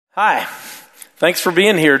Hi, thanks for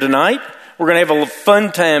being here tonight. We're going to have a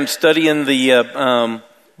fun time studying the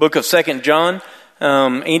book of 2 John.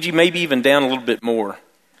 Angie, maybe even down a little bit more.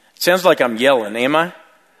 It sounds like I'm yelling, am I?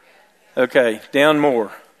 Okay, down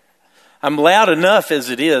more. I'm loud enough as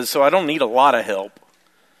it is, so I don't need a lot of help.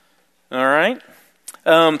 All right?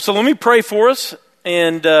 So let me pray for us,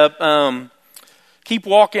 and keep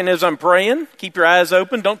walking as I'm praying. Keep your eyes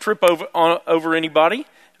open. Don't trip over anybody.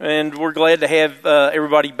 And we're glad to have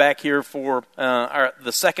everybody back here for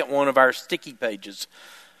the second one of our sticky pages.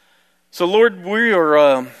 So, Lord, we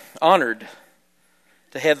are honored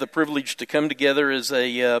to have the privilege to come together as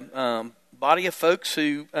a body of folks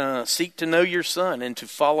who seek to know your Son and to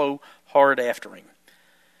follow hard after him.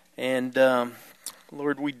 And,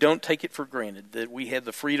 Lord, we don't take it for granted that we have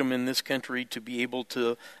the freedom in this country to be able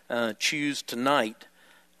to choose tonight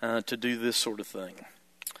to do this sort of thing.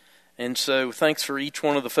 And so thanks for each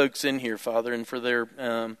one of the folks in here, Father, and for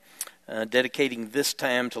their dedicating this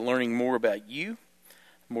time to learning more about you,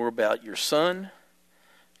 more about your Son,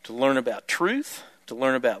 to learn about truth, to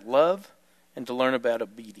learn about love, and to learn about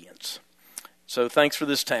obedience. So thanks for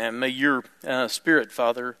this time. May your Spirit,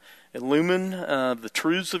 Father, illumine the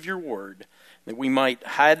truths of your word, that we might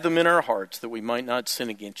hide them in our hearts, that we might not sin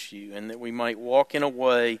against you, and that we might walk in a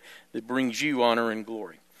way that brings you honor and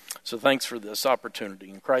glory. So thanks for this opportunity.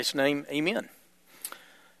 In Christ's name, amen.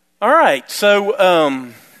 All right,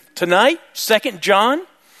 so tonight, 2 John.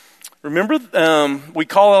 Remember, we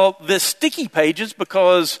call this sticky pages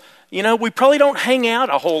because, we probably don't hang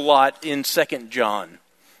out a whole lot in 2 John.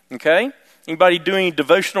 Okay? Anybody doing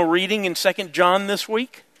devotional reading in 2 John this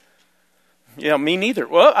week? Yeah, me neither.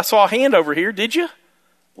 Well, I saw a hand over here. Did you?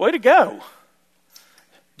 Way to go.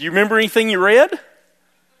 Do you remember anything you read?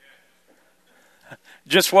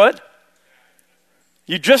 Just what?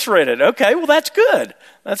 You just read it. Okay, well, that's good.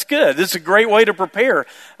 That's good. This is a great way to prepare.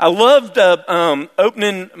 I loved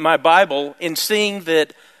opening my Bible and seeing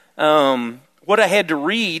that what I had to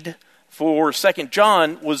read for 2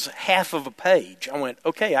 John was half of a page. I went,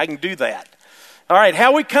 okay, I can do that. All right,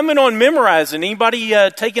 how are we coming on memorizing? Anybody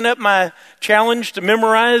taking up my challenge to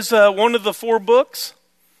memorize one of the 4 books?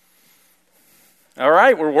 All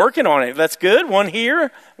right, we're working on it. That's good. One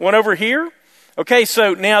here, one over here. Okay,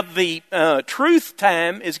 so now the truth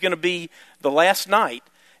time is going to be the last night.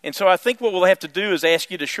 And so I think what we'll have to do is ask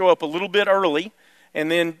you to show up a little bit early, and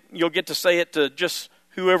then you'll get to say it to just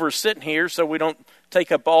whoever's sitting here so we don't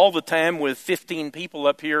take up all the time with 15 people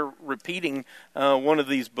up here repeating one of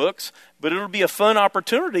these books. But it'll be a fun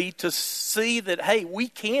opportunity to see that, hey, we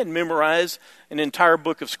can memorize an entire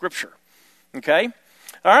book of Scripture. Okay?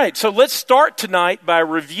 All right, so let's start tonight by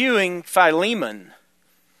reviewing Philemon.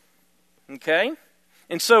 Okay?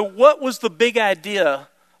 And so what was the big idea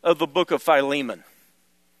of the book of Philemon?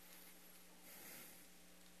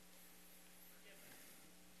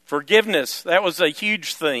 Forgiveness. That was a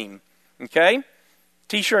huge theme. Okay?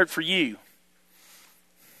 T-shirt for you.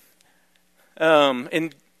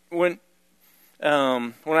 And when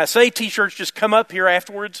I say T-shirts, just come up here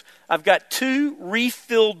afterwards. I've got 2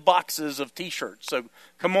 refilled boxes of T-shirts, so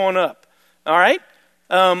come on up. All right?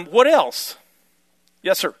 What else?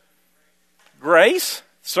 Yes, sir. Grace.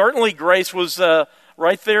 Certainly grace was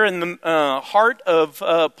right there in the heart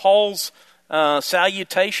of Paul's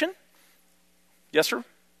salutation. Yes, sir?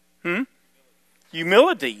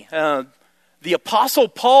 Humility. The Apostle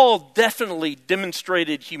Paul definitely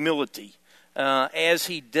demonstrated humility as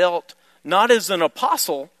he dealt, not as an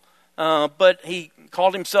apostle, but he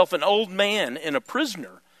called himself an old man and a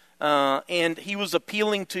prisoner. And he was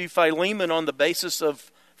appealing to Philemon on the basis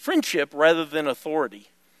of friendship rather than authority.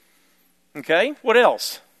 Okay, what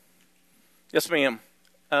else? Yes, ma'am.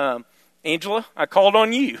 Angela, I called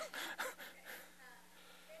on you.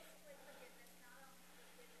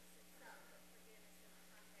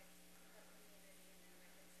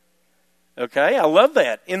 Okay, I love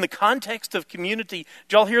that. In the context of community,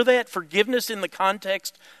 did y'all hear that? Forgiveness in the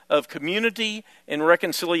context of community and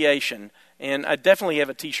reconciliation. And I definitely have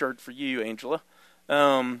a T-shirt for you, Angela.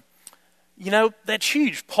 That's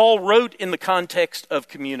huge. Paul wrote in the context of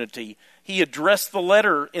community. He addressed the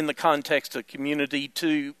letter in the context of community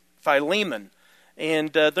to Philemon.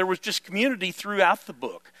 And there was just community throughout the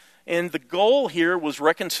book. And the goal here was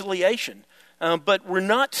reconciliation. But we're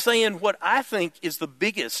not saying what I think is the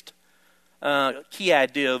biggest key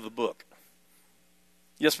idea of the book.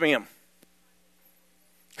 Yes, ma'am.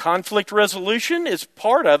 Conflict resolution is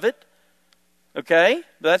part of it. Okay,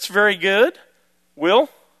 that's very good. Will?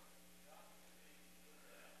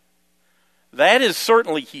 That is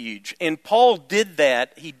certainly huge. And Paul did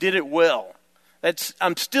that. He did it well.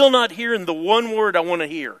 I'm still not hearing the one word I want to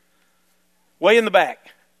hear. Way in the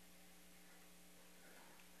back.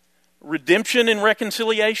 Redemption and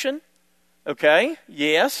reconciliation. Okay,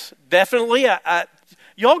 yes, definitely.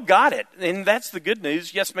 Y'all got it, and that's the good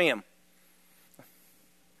news. Yes, ma'am.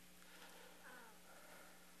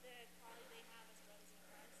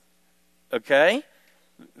 Okay,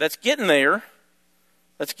 that's getting there.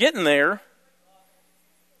 That's getting there.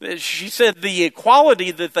 She said the equality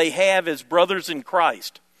that they have as brothers in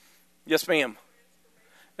Christ. Yes, ma'am.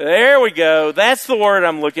 There we go. That's the word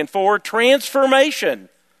I'm looking for. Transformation.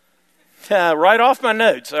 Right off my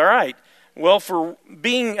notes. All right. Well, for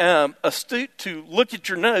being astute to look at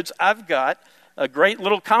your notes, I've got a great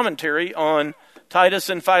little commentary on Titus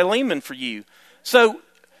and Philemon for you. So,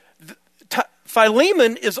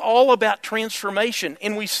 Philemon is all about transformation,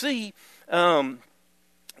 and we see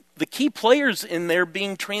the key players in there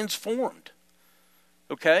being transformed.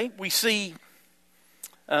 Okay? We see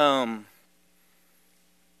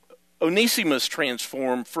Onesimus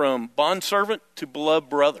transformed from bondservant to beloved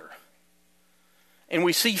brother. And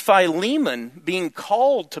we see Philemon being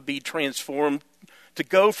called to be transformed, to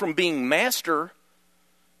go from being master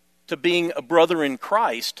to being a brother in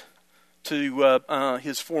Christ to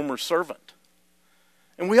his former servant.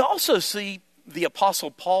 And we also see the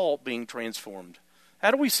Apostle Paul being transformed.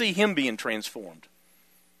 How do we see him being transformed?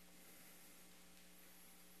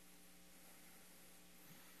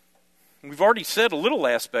 We've already said a little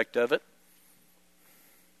aspect of it.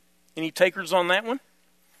 Any takers on that one?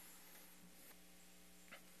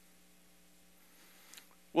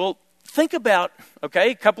 Well, think about,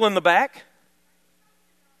 okay, a couple in the back.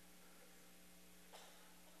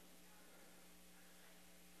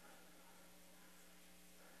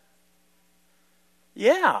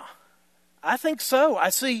 Yeah, I think so. I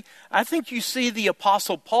think you see the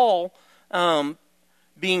Apostle Paul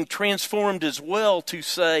being transformed as well to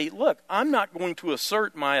say, look, I'm not going to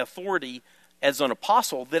assert my authority as an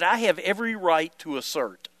apostle that I have every right to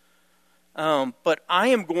assert. But I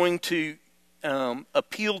am going to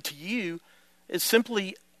appeal to you as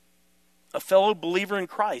simply a fellow believer in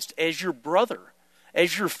Christ, as your brother,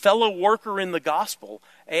 as your fellow worker in the gospel,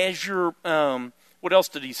 as your, what else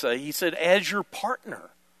did he say? He said, as your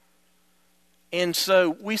partner. And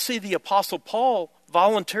so we see the Apostle Paul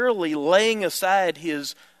voluntarily laying aside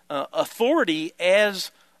his authority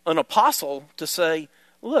as an apostle to say,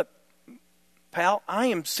 look, pal, I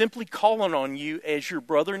am simply calling on you as your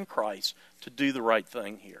brother in Christ to do the right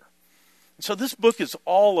thing here. And so this book is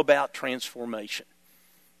all about transformation.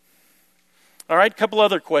 All right, a couple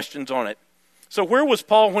other questions on it. So where was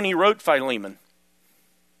Paul when he wrote Philemon?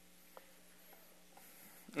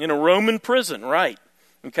 In a Roman prison, right.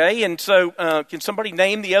 Okay, and so can somebody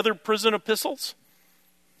name the other prison epistles?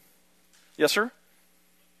 Yes, sir?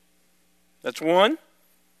 That's one.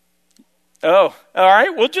 Oh, all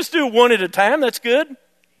right, we'll just do one at a time. That's good.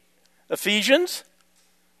 Ephesians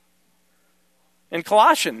and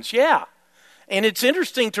Colossians, yeah. And it's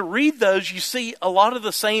interesting to read those. You see a lot of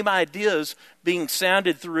the same ideas being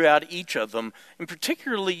sounded throughout each of them. And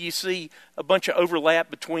particularly you see a bunch of overlap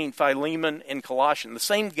between Philemon and Colossians. The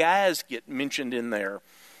same guys get mentioned in there.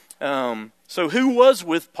 So who was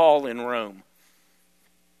with Paul in Rome?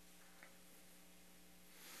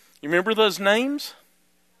 You remember those names?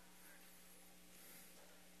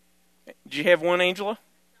 Did you have one, Angela?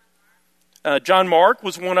 John Mark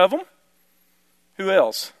was one of them. Who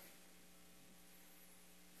else?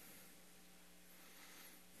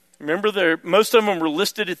 Remember, most of them were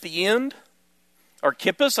listed at the end.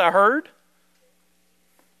 Archippus, I heard.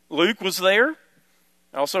 Luke was there.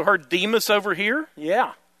 I also heard Demas over here.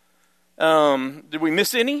 Yeah. Did we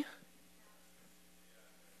miss any?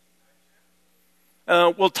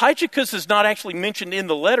 Well, Tychicus is not actually mentioned in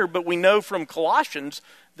the letter, but we know from Colossians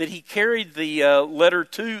that he carried the letter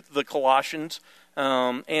to the Colossians,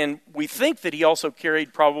 and we think that he also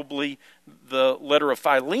carried probably the letter of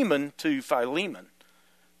Philemon to Philemon.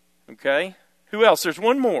 Okay? Who else? There's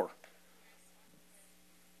one more.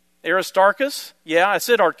 Aristarchus? Yeah, I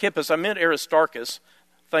said Archippus. I meant Aristarchus.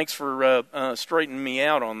 Thanks for straightening me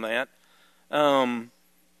out on that.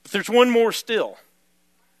 But there's one more still.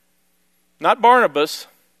 Not Barnabas.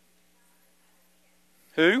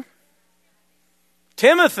 Who?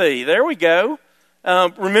 Timothy. There we go.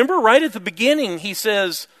 Remember, right at the beginning, he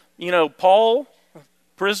says, Paul,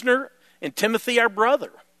 prisoner, and Timothy, our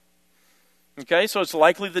brother. Okay, so it's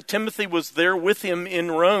likely that Timothy was there with him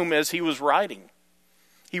in Rome as he was writing.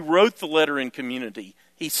 He wrote the letter in community.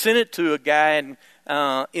 He sent it to a guy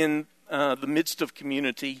in the midst of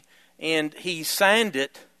community, and he signed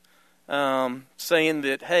it saying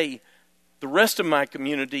that, hey, the rest of my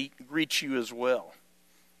community greets you as well.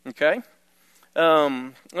 Okay?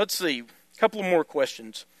 Let's see. A couple of more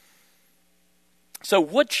questions. So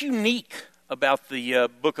what's unique about the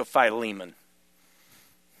book of Philemon?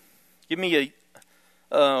 Give me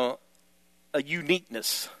a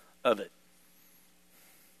uniqueness of it.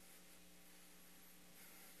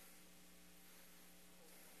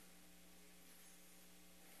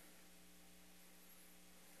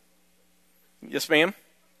 Yes, ma'am?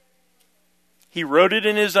 He wrote it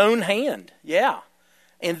in his own hand. Yeah.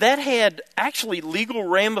 And that had actually legal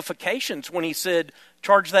ramifications when he said,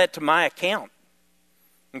 charge that to my account.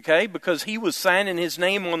 Okay? Because he was signing his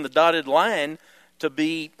name on the dotted line to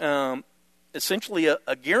be essentially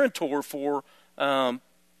a guarantor for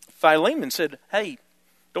Philemon. Said, hey,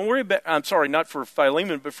 don't worry about, I'm sorry, not for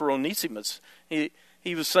Philemon, but for Onesimus.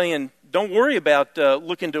 He was saying, don't worry about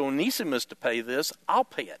looking to Onesimus to pay this. I'll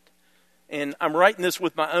pay it. And I'm writing this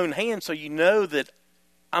with my own hand so you know that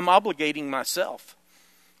I'm obligating myself.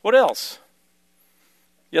 What else?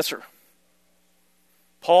 Yes, sir.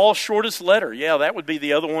 Paul's shortest letter. Yeah, that would be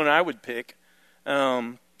the other one I would pick.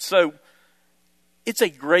 So it's a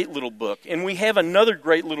great little book. And we have another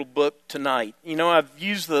great little book tonight. You know, I've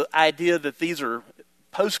used the idea that these are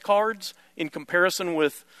postcards in comparison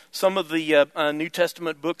with some of the New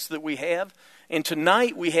Testament books that we have. And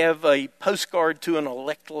tonight we have a postcard to an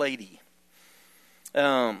elect lady.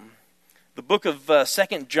 The book of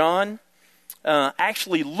 2 John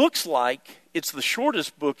actually looks like it's the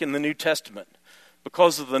shortest book in the New Testament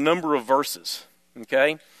because of the number of verses.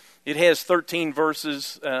 Okay? It has 13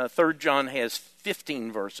 verses. 3 John has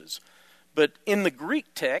 15 verses. But in the Greek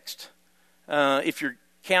text, if you're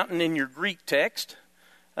counting in your Greek text,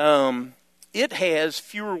 it has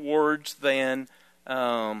fewer words than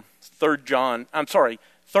 3 John. I'm sorry,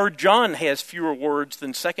 3 John has fewer words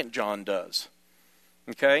than 2 John does.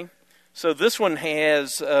 Okay? So this one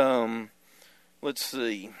has, let's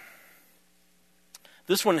see.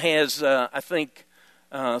 This one has, I think,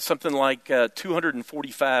 something like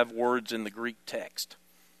 245 words in the Greek text.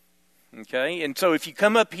 Okay? And so if you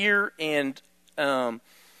come up here and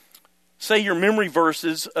say your memory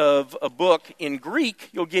verses of a book in Greek,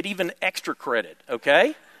 you'll get even extra credit.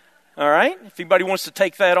 Okay? All right? If anybody wants to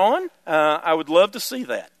take that on, I would love to see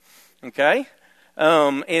that. Okay?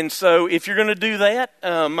 And so if you're going to do that,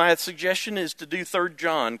 my suggestion is to do 3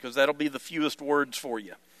 John, because that'll be the fewest words for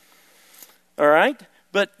you. All right?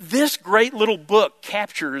 But this great little book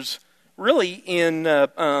captures, really in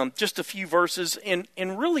just a few verses, and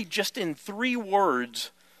really just in 3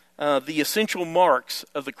 words, the essential marks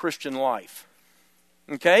of the Christian life.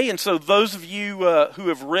 Okay? And so those of you who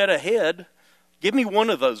have read ahead, give me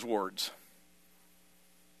one of those words.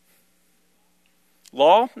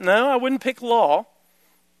 Law? No, I wouldn't pick law.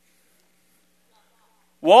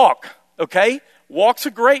 Walk, okay? Walk's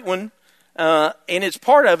a great one, and it's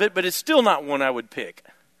part of it, but it's still not one I would pick.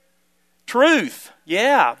 Truth,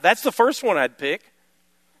 yeah, that's the first one I'd pick.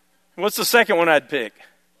 What's the second one I'd pick?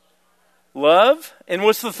 Love, and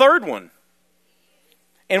what's the third one?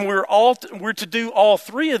 And we're to do all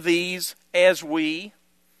 3 of these as we,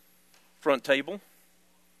 front table,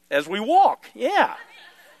 as we walk, yeah.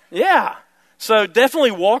 So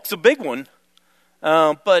definitely walk's a big one,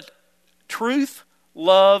 but truth,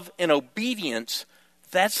 love, and obedience,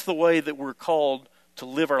 that's the way that we're called to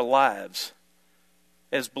live our lives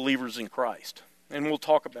as believers in Christ. And we'll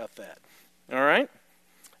talk about that. All right?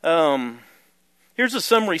 Here's a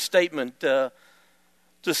summary statement to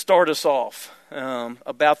start us off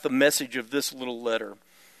about the message of this little letter.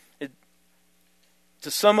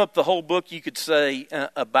 To sum up the whole book, you could say,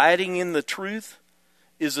 abiding in the truth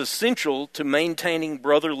is essential to maintaining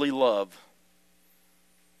brotherly love.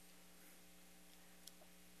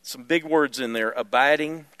 Some big words in there: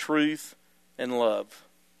 abiding, truth, and love.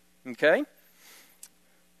 Okay?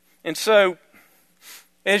 And so,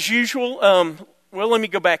 as usual, well, let me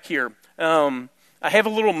go back here. I have a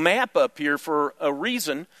little map up here for a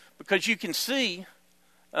reason, because you can see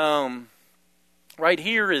right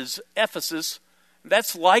here is Ephesus.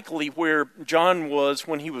 That's likely where John was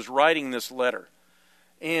when he was writing this letter.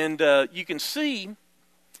 And you can see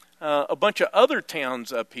a bunch of other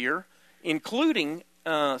towns up here, including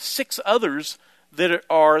 6 others that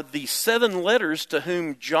are the 7 letters to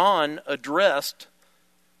whom John addressed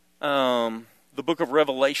the book of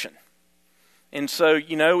Revelation. And so,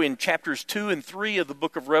 you know, in chapters 2 and 3 of the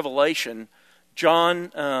book of Revelation,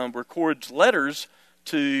 John records letters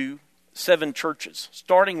to 7 churches,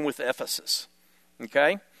 starting with Ephesus.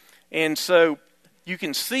 Okay? And so you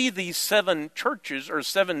can see these 7 churches, or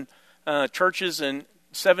 7 churches in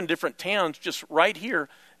 7 different towns just right here.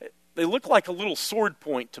 They look like a little sword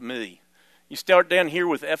point to me. You start down here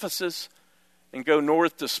with Ephesus and go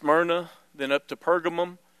north to Smyrna, then up to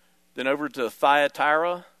Pergamum, then over to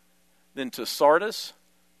Thyatira, than to Sardis,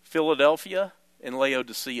 Philadelphia, and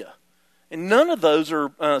Laodicea. And none of those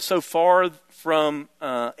are so far from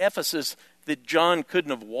Ephesus that John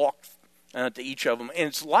couldn't have walked to each of them. And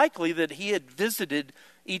it's likely that he had visited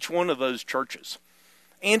each one of those churches.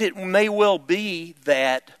 And it may well be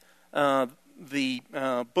that the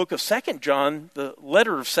book of 2 John, the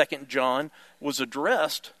letter of 2 John, was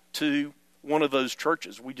addressed to one of those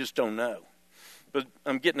churches. We just don't know. But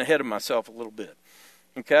I'm getting ahead of myself a little bit.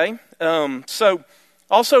 Okay? So,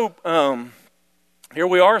 also, here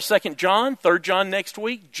we are, 2 John, 3 John next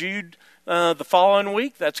week, Jude the following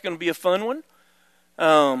week. That's going to be a fun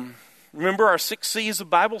one. Remember our 6 C's of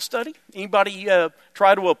Bible study? Anybody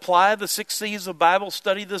try to apply the 6 C's of Bible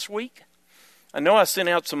study this week? I know I sent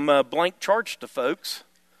out some blank charts to folks.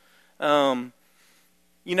 You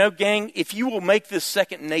know, gang, if you will make this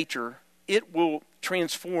second nature, it will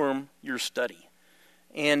transform your study.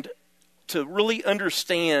 And to really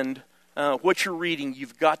understand what you're reading,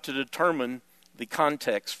 you've got to determine the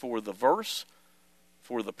context for the verse,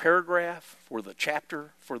 for the paragraph, for the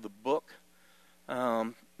chapter, for the book.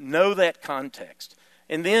 Know that context.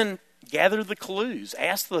 And then gather the clues.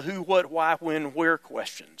 Ask the who, what, why, when, where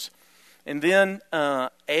questions. And then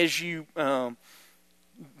as you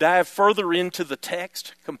dive further into the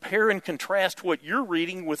text, compare and contrast what you're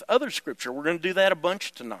reading with other scripture. We're going to do that a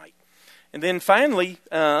bunch tonight. And then finally,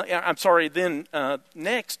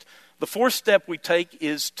 next, the fourth step we take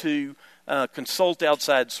is to consult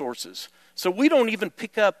outside sources. So we don't even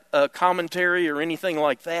pick up a commentary or anything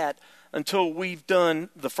like that until we've done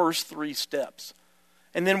the first 3 steps.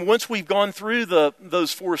 And then once we've gone through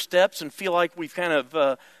those 4 steps and feel like we've kind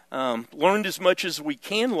of learned as much as we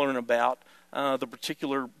can learn about the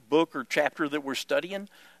particular book or chapter that we're studying,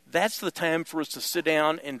 that's the time for us to sit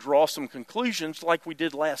down and draw some conclusions like we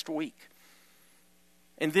did last week.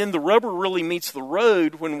 And then the rubber really meets the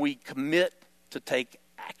road when we commit to take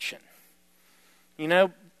action. You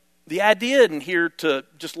know, the idea isn't here to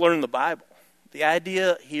just learn the Bible. The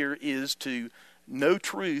idea here is to know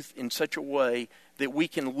truth in such a way that we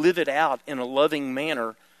can live it out in a loving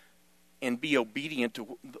manner and be obedient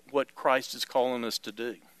to what Christ is calling us to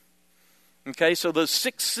do. Okay, so those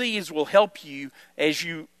 6 C's will help you as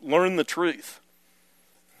you learn the truth.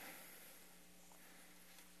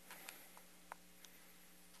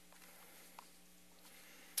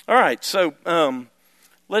 All right, so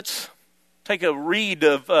let's take a read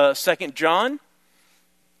of 2 John.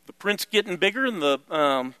 The print's getting bigger and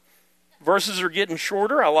the verses are getting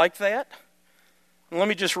shorter. I like that. And let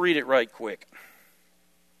me just read it right quick.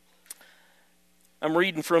 I'm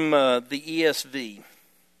reading from the ESV.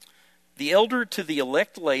 The elder to the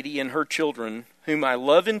elect lady and her children, whom I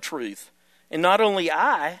love in truth, and not only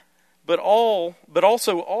I, but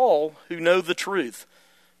also all who know the truth,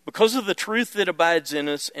 because of the truth that abides in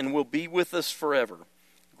us and will be with us forever.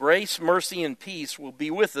 Grace, mercy, and peace will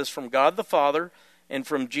be with us from God the Father and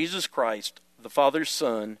from Jesus Christ, the Father's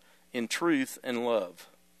Son, in truth and love.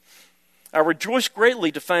 I rejoice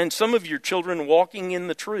greatly to find some of your children walking in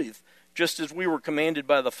the truth, just as we were commanded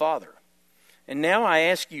by the Father. And now I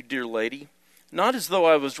ask you, dear lady, not as though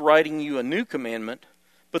I was writing you a new commandment,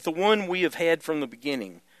 but the one we have had from the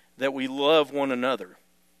beginning, that we love one another.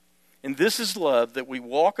 And this is love, that we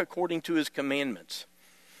walk according to his commandments.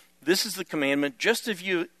 This is the commandment, just as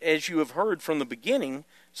you have heard from the beginning,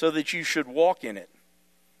 so that you should walk in it.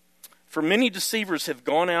 For many deceivers have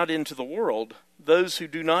gone out into the world, those who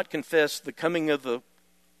do not confess the coming of the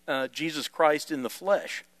Jesus Christ in the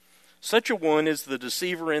flesh. Such a one is the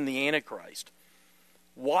deceiver and the Antichrist.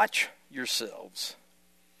 Watch yourselves,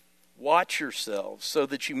 so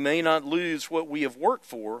that you may not lose what we have worked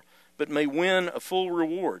for, but may win a full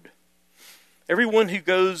reward. Everyone who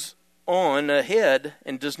goes on ahead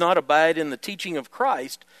and does not abide in the teaching of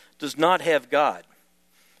Christ does not have God.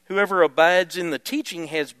 Whoever abides in the teaching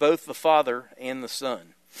has both the Father and the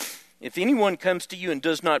Son. If anyone comes to you and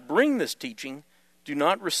does not bring this teaching, do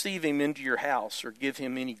not receive him into your house or give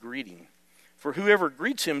him any greeting. For whoever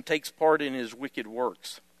greets him takes part in his wicked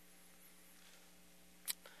works.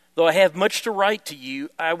 Though I have much to write to you,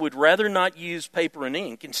 I would rather not use paper and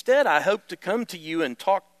ink. Instead, I hope to come to you and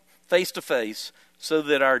talk face to face, so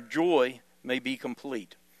that our joy may be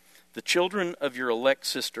complete. The children of your elect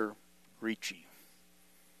sister greet you.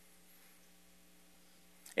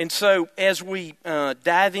 And so, as we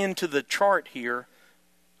dive into the chart here,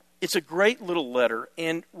 it's a great little letter,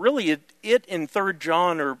 and really it and 3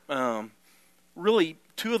 John are really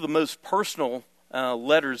 2 of the most personal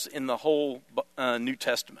letters in the whole New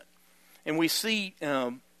Testament. And we see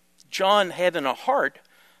John having a heart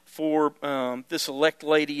for this elect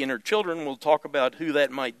lady and her children. We'll talk about who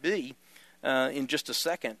that might be. in just a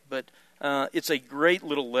second, but it's a great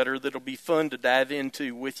little letter that'll be fun to dive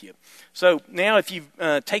into with you. So now if you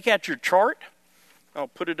take out your chart, I'll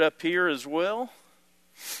put it up here as well.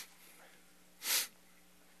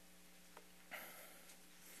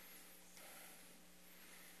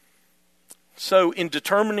 So in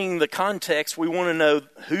determining the context, we want to know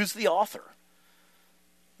who's the author.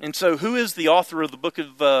 And so who is the author of the book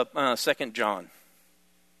of 2 John?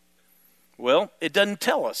 Well, it doesn't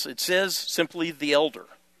tell us. It says simply the elder.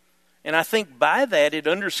 And I think by that it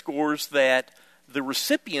underscores that the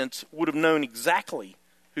recipients would have known exactly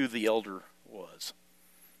who the elder was.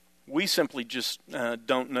 We simply just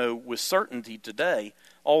don't know with certainty today,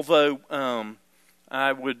 although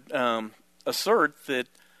I would assert that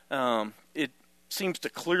it seems to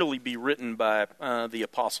clearly be written by the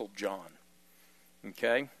Apostle John.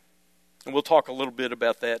 Okay? And we'll talk a little bit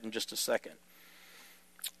about that in just a second.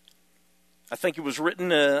 I think it was written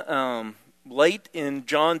late in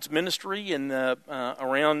John's ministry in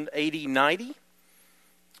around AD 90.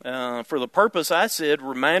 For the purpose, I said,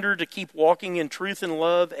 reminder to keep walking in truth and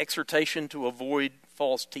love, exhortation to avoid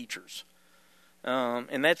false teachers.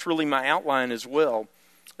 And that's really my outline as well.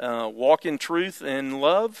 Walk in truth and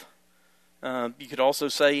love. You could also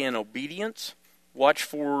say in obedience. Watch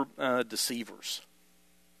for deceivers.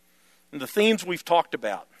 And the themes we've talked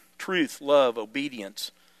about, truth, love,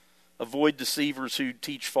 obedience. Avoid deceivers who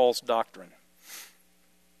teach false doctrine.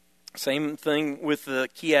 Same thing with the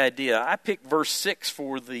key idea. I picked verse 6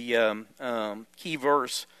 for the key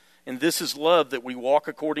verse. And this is love, that we walk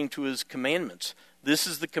according to his commandments. This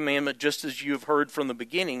is the commandment just as you have heard from the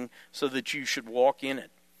beginning, so that you should walk in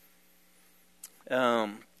it.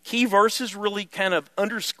 Key verses really kind of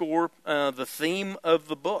underscore the theme of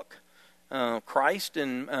the book. Christ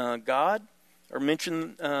and God are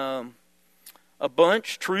mentioned a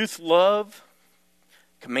bunch. Truth, love,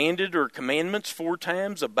 commanded or commandments 4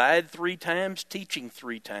 times, abide 3 times, teaching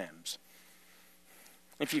 3 times.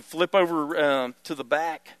 If you flip over to the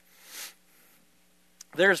back,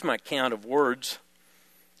 there's my count of words.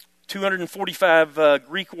 245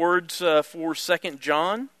 Greek words for 2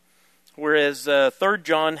 John, whereas 3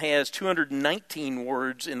 John has 219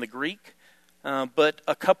 words in the Greek, but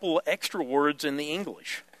a couple extra words in the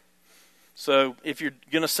English. So if you're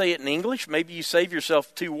going to say it in English, maybe you save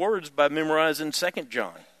yourself 2 words by memorizing 2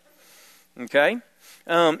 John. Okay?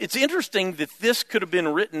 It's interesting that this could have been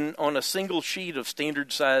written on a single sheet of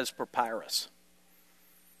standard size papyrus.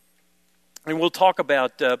 And we'll talk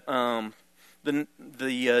about the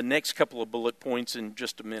next couple of bullet points in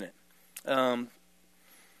just a minute.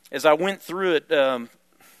 As I went through it,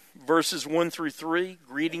 verses 1 through 3,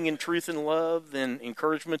 greeting in truth and love, then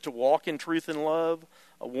encouragement to walk in truth and love,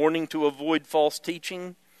 a warning to avoid false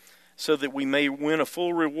teaching, so that we may win a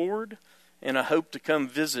full reward, and a hope to come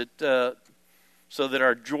visit so that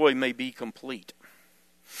our joy may be complete.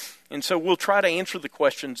 And so we'll try to answer the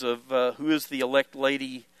questions of who is the elect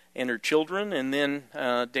lady and her children, and then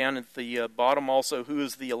down at the bottom also, who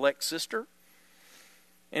is the elect sister.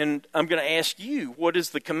 And I'm going to ask you, what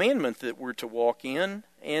is the commandment that we're to walk in?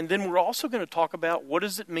 And then we're also going to talk about what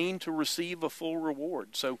does it mean to receive a full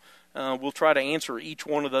reward. So we'll try to answer each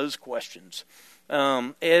one of those questions.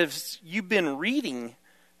 As you've been reading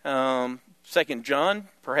 2 John,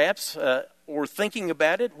 perhaps, or thinking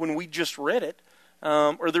about it when we just read it,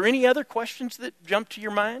 are there any other questions that jump to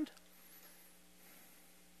your mind?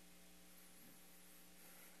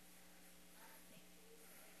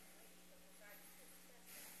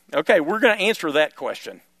 Okay, we're going to answer that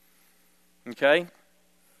question. Okay?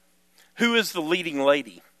 Who is the leading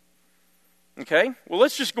lady? Okay? Well,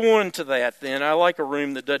 let's just go on to that then. I like a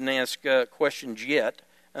room that doesn't ask questions yet,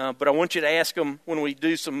 but I want you to ask them when we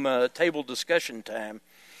do some table discussion time.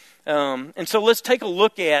 And so let's take a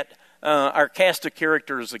look at our cast of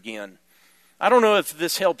characters again. I don't know if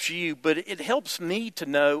this helps you, but it helps me to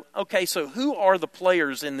know, okay, so who are the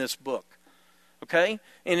players in this book? Okay?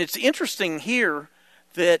 And it's interesting here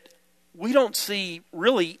that we don't see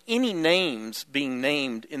really any names being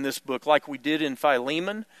named in this book like we did in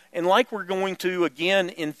Philemon, and like we're going to again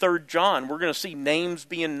in 3 John. We're going to see names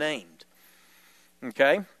being named.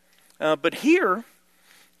 Okay? But here,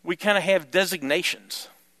 we kind of have designations.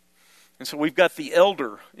 And so we've got the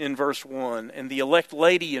elder in verse 1, and the elect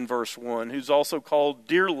lady in verse 1, who's also called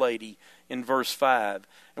dear lady in verse 5.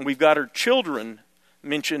 And we've got her children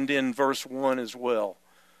mentioned in verse 1 as well.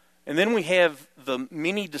 And then we have the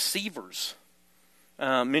many deceivers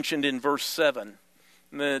mentioned in verse 7.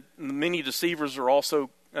 The many deceivers are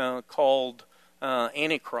also called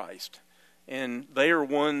Antichrist. And they are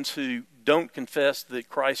ones who don't confess that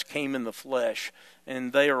Christ came in the flesh.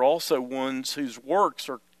 And they are also ones whose works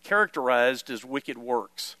are characterized as wicked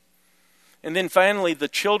works. And then finally, the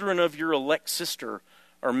children of your elect sister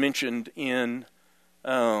are mentioned in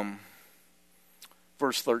verse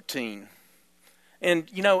 13. And,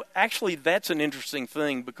 actually that's an interesting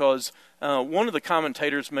thing, because one of the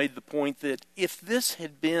commentators made the point that if this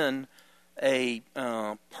had been a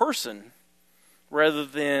person rather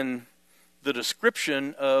than the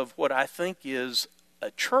description of what I think is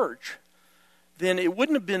a church, then it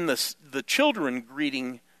wouldn't have been the children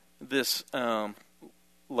greeting this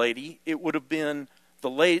lady. It would have been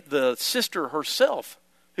the sister herself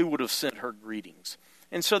who would have sent her greetings.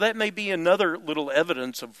 And so that may be another little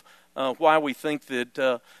evidence of why we think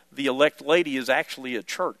that the elect lady is actually a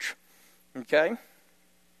church. Okay?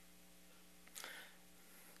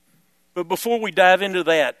 But before we dive into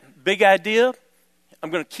that big idea, I'm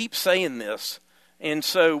going to keep saying this. And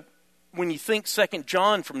so when you think 2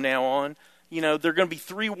 John from now on, there are going to be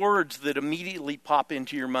three words that immediately pop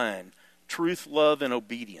into your mind: truth, love, and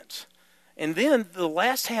obedience. And then the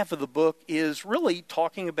last half of the book is really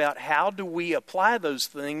talking about how do we apply those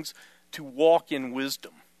things to walk in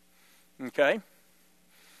wisdom. Okay?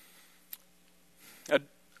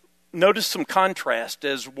 Notice some contrast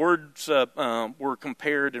as words were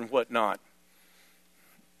compared and whatnot.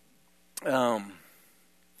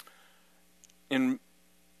 In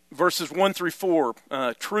verses 1 through 4,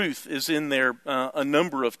 truth is in there a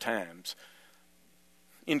number of times.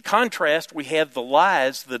 In contrast, we have the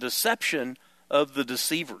lies, the deception of the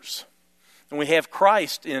deceivers. And we have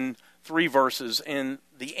Christ in 3 verses and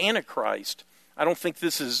the Antichrist. I don't think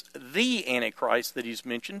this is the Antichrist that he's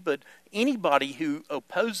mentioned, but anybody who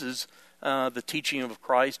opposes the teaching of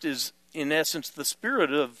Christ is, in essence, the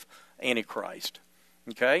spirit of Antichrist.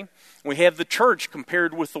 Okay? We have the church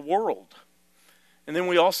compared with the world. And then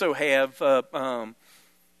we also have the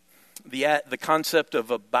concept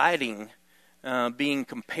of abiding being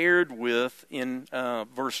compared with, in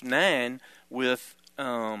verse 9, with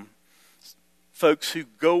folks who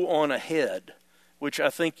go on ahead, which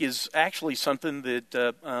I think is actually something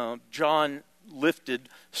that John lifted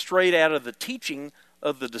straight out of the teaching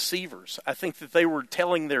of the deceivers. I think that they were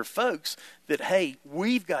telling their folks that, hey,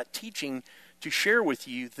 we've got teaching to share with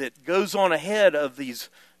you that goes on ahead of these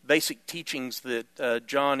basic teachings that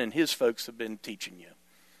John and his folks have been teaching you.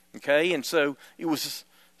 Okay, and so it was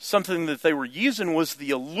something that they were using was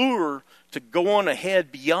the allure to go on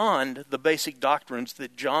ahead beyond the basic doctrines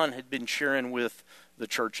that John had been sharing with the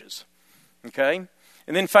churches. Okay?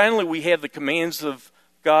 And then finally we have the commands of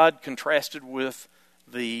God contrasted with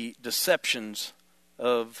the deceptions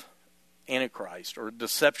of Antichrist, or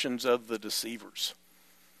deceptions of the deceivers.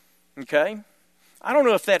 Okay? I don't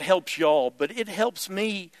know if that helps y'all, but it helps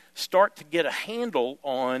me start to get a handle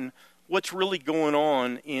on what's really going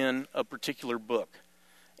on in a particular book.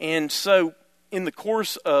 And so in the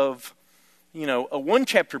course of, a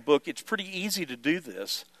one-chapter book, it's pretty easy to do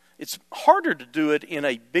this. It's harder to do it in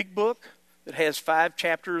a big book that has 5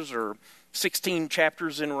 chapters or 16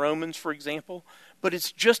 chapters in Romans, for example. But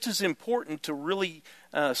it's just as important to really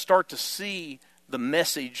start to see the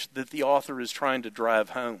message that the author is trying to drive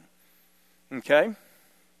home. Okay?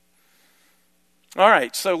 All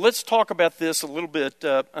right, so let's talk about this a little bit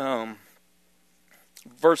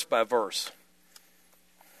verse by verse.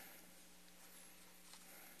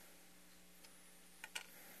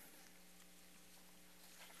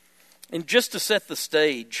 And just to set the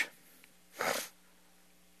stage,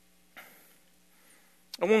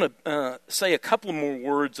 I want to say a couple more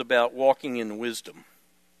words about walking in wisdom.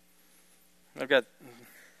 I've got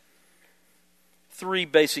 3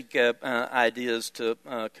 basic ideas to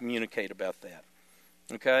communicate about that.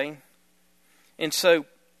 Okay? And so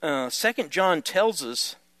 2 John tells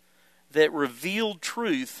us that revealed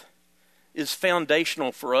truth is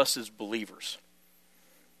foundational for us as believers.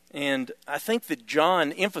 And I think that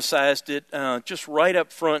John emphasized it just right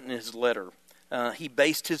up front in his letter. He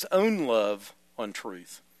based his own love on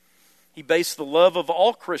truth. He based the love of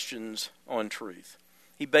all Christians on truth.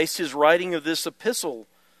 He based his writing of this epistle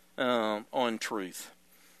on truth.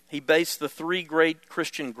 He based the 3 great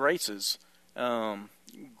Christian graces,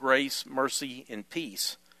 grace, mercy, and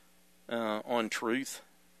peace, on truth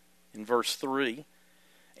in verse 3.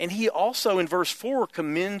 And he also, in verse 4,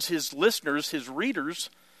 commends his listeners, his readers,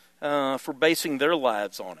 for basing their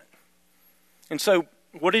lives on it. And so,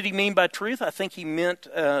 what did he mean by truth? I think he meant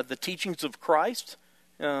the teachings of Christ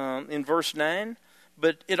in verse 9,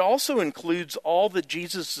 but it also includes all that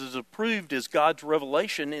Jesus has approved as God's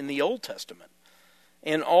revelation in the Old Testament,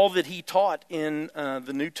 and all that he taught in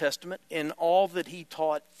the New Testament, and all that he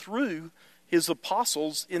taught through his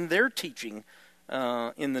apostles in their teaching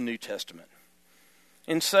in the New Testament.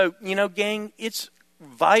 And so, gang, it's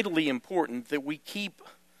vitally important that we keep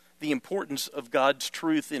the importance of God's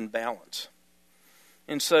truth in balance.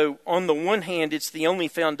 And so, on the one hand, it's the only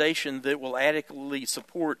foundation that will adequately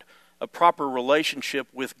support a proper relationship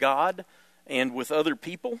with God and with other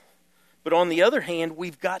people. But on the other hand,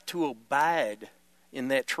 we've got to abide in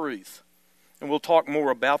that truth. And we'll talk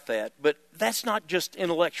more about that. But that's not just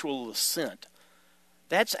intellectual assent.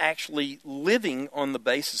 That's actually living on the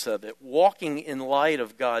basis of it, walking in light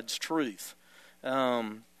of God's truth.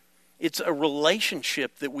 It's a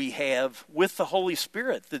relationship that we have with the Holy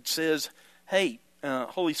Spirit that says, hey,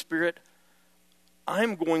 Holy Spirit,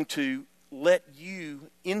 I'm going to let you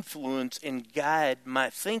influence and guide my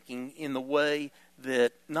thinking in the way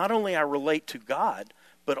that not only I relate to God,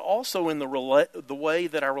 but also in the way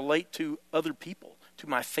that I relate to other people, to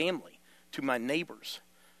my family, to my neighbors,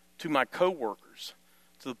 to my coworkers,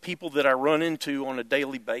 to the people that I run into on a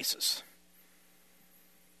daily basis.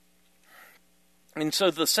 And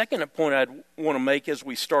so the second point I'd want to make as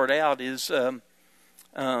we start out is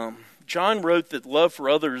John wrote that love for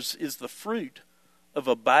others is the fruit of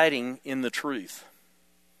abiding in the truth.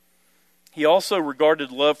 He also regarded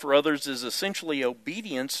love for others as essentially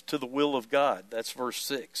obedience to the will of God. That's verse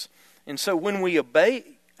 6. And so when we obey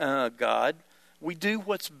God, we do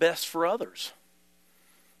what's best for others.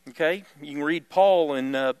 Okay? You can read Paul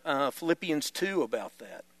in Philippians 2 about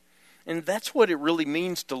that. And that's what it really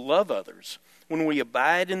means to love others. When we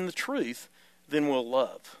abide in the truth, then we'll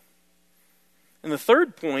love. And the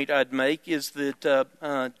third point I'd make is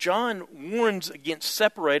that John warns against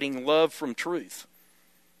separating love from truth.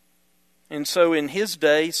 And so in his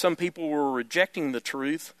day, some people were rejecting the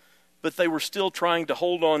truth, but they were still trying to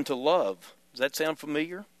hold on to love. Does that sound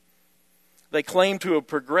familiar? They claimed to have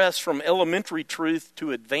progressed from elementary truth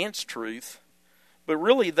to advanced truth, but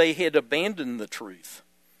really they had abandoned the truth.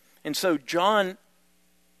 And so John,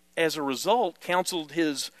 as a result, counseled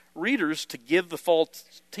his readers to give the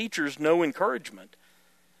false teachers no encouragement.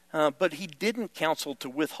 But he didn't counsel to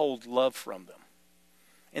withhold love from them.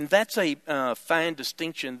 And that's a fine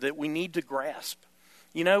distinction that we need to grasp.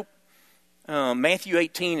 You know, Matthew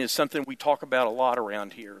 18 is something we talk about a lot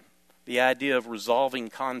around here. The idea of resolving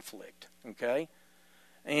conflict, okay?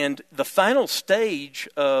 And the final stage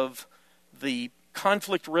of the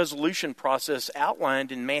conflict resolution process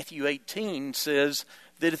outlined in Matthew 18 says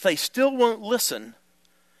that if they still won't listen,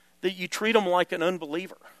 that you treat them like an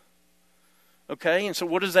unbeliever. Okay, and so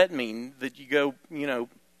what does that mean? That you go,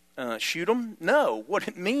 shoot them? No, what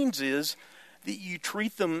it means is that you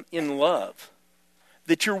treat them in love.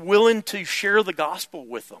 That you're willing to share the gospel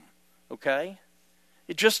with them. Okay?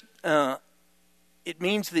 It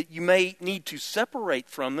means that you may need to separate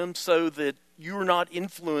from them so that you're not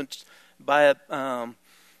influenced by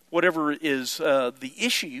whatever is the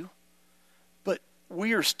issue. But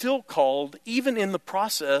we are still called, even in the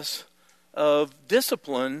process of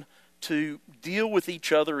discipline, to deal with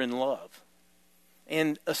each other in love.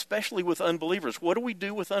 And especially with unbelievers. What do we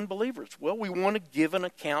do with unbelievers? Well, we want to give an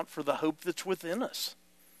account for the hope that's within us.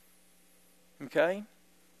 Okay?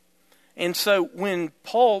 And so when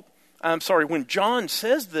John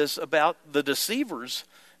says this about the deceivers,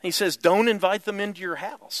 he says, don't invite them into your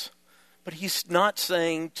house. But he's not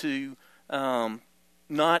saying to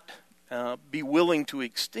not be willing to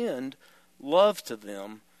extend love to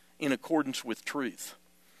them in accordance with truth.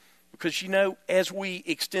 Because, as we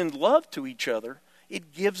extend love to each other,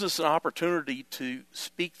 it gives us an opportunity to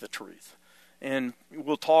speak the truth. And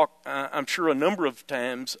we'll talk, I'm sure, a number of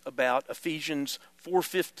times about Ephesians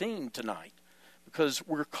 4:15 tonight. Because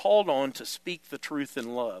we're called on to speak the truth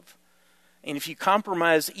in love. And if you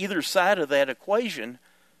compromise either side of that equation,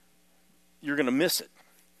 you're going to miss it.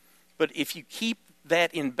 But if you keep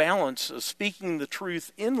that in balance of speaking the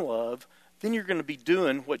truth in love, then you're going to be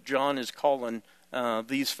doing what John is calling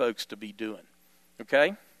these folks to be doing.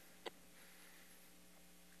 Okay?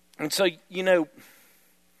 And so,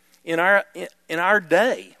 in our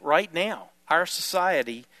day, right now, our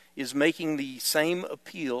society is making the same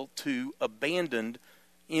appeal to abandoned,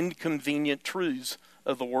 inconvenient truths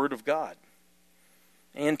of the Word of God.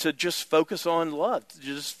 And to just focus on love, to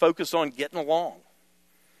just focus on getting along.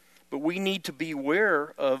 But we need to be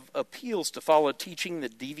aware of appeals to follow teaching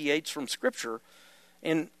that deviates from Scripture.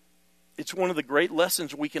 And it's one of the great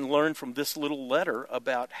lessons we can learn from this little letter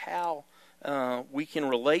about how we can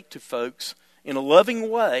relate to folks in a loving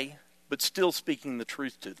way, but still speaking the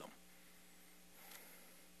truth to them.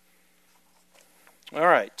 All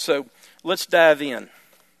right, so let's dive in.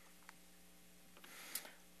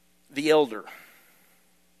 The elder.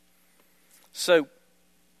 So,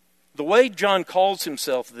 the way John calls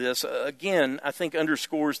himself this, again, I think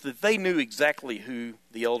underscores that they knew exactly who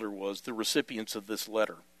the elder was, the recipients of this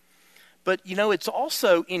letter. But, it's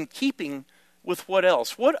also in keeping with what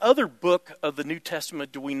else? What other book of the New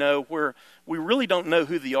Testament do we know where we really don't know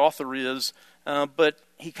who the author is, but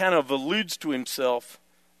he kind of alludes to himself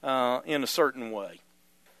in a certain way?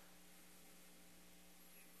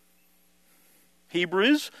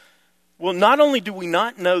 Hebrews. Well, not only do we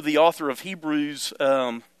not know the author of Hebrews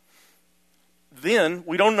then,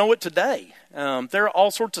 we don't know it today. There are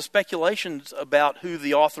all sorts of speculations about who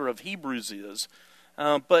the author of Hebrews is.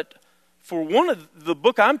 But for one of the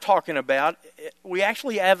book I'm talking about, we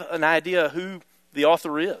actually have an idea who the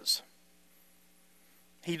author is.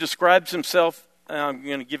 He describes himself, I'm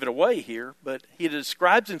going to give it away here, but he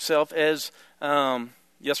describes himself as,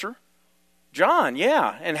 yes, sir? John,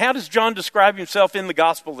 yeah. And how does John describe himself in the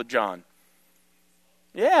Gospel of John?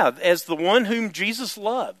 Yeah, as the one whom Jesus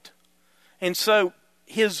loved. And so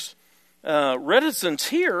his reticence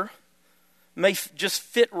here may just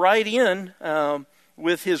fit right in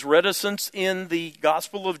with his reticence in the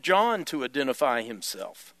Gospel of John to identify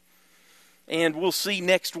himself. And we'll see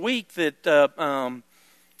next week that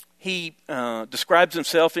he describes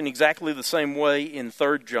himself in exactly the same way in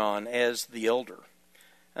 3 John as the elder.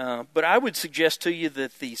 But I would suggest to you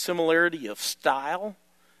that the similarity of style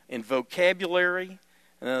and vocabulary,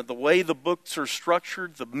 the way the books are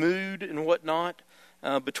structured, the mood and whatnot,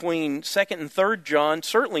 between 2nd and 3rd John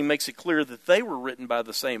certainly makes it clear that they were written by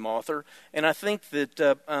the same author. And I think that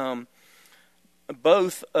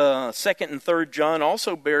both 2nd and 3rd John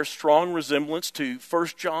also bear strong resemblance to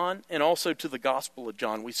 1st John and also to the Gospel of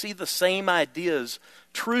John. We see the same ideas.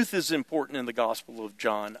 Truth is important in the Gospel of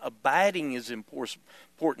John. Abiding is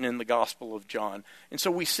important in the Gospel of John. And so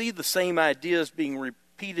we see the same ideas being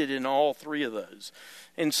repeated in all three of those.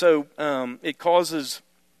 And so it causes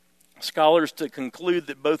scholars to conclude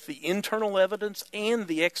that both the internal evidence and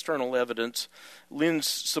the external evidence lends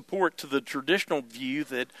support to the traditional view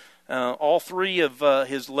that all three of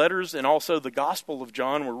his letters and also the Gospel of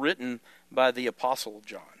John were written by the Apostle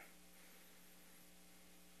John.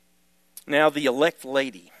 Now, the elect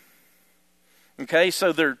lady. Okay,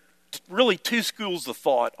 so there are really two schools of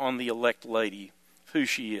thought on the elect lady, who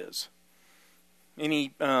she is.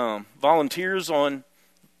 Any volunteers on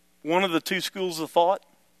one of the two schools of thought?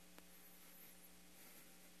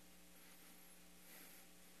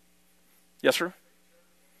 Yes, sir?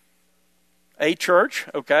 A church,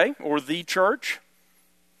 okay, or the church.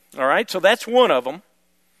 All right, so that's one of them.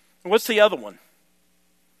 What's the other one?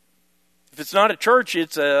 If it's not a church,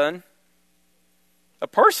 it's a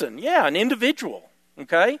person, yeah, an individual,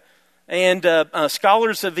 okay? And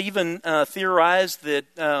scholars have even theorized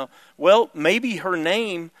that, maybe her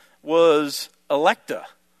name was Electa,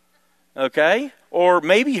 okay? Or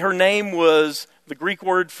maybe her name was, the Greek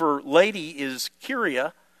word for lady is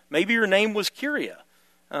Kyria. Maybe her name was Kyria,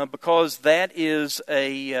 because that is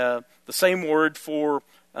the same word for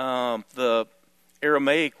the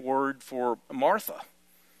Aramaic word for Martha,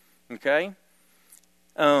 okay?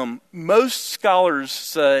 Most scholars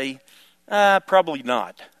say probably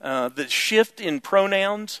not. The shift in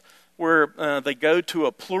pronouns where they go to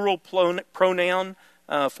a plural pronoun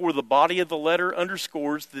for the body of the letter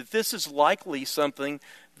underscores that this is likely something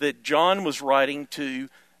that John was writing to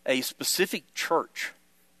a specific church,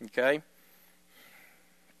 okay?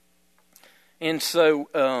 And so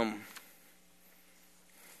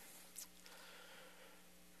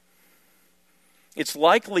it's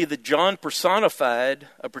likely that John personified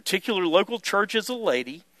a particular local church as a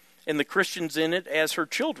lady and the Christians in it as her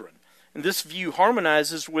children. And this view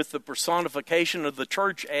harmonizes with the personification of the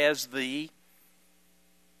church as the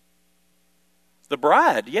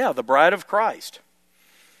bride. Yeah, the bride of Christ.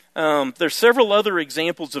 There's several other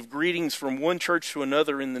examples of greetings from one church to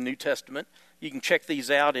another in the New Testament. You can check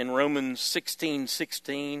these out in Romans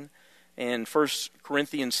 16:16 and 1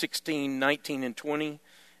 Corinthians 16:19 and 20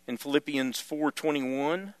 and Philippians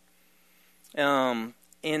 4:21.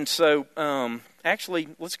 And so, actually,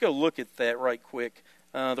 let's go look at that right quick.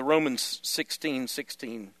 The Romans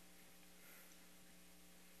 16:16.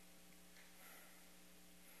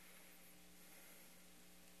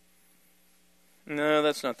 No,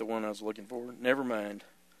 that's not the one I was looking for. Never mind.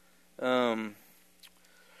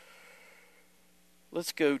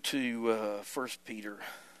 Let's go to 1 Peter.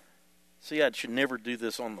 See, I should never do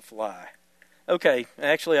this on the fly. Okay,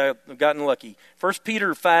 actually, I've gotten lucky. 1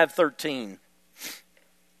 Peter 5:13.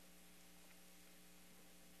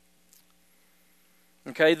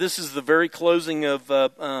 Okay, this is the very closing of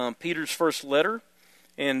Peter's first letter.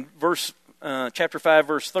 And chapter 5,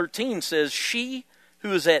 verse 13 says, "She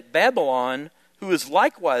who is at Babylon, who is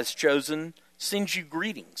likewise chosen, sends you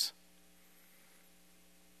greetings.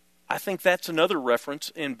 I think that's another reference.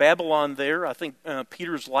 In Babylon there, I think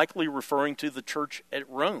Peter's likely referring to the church at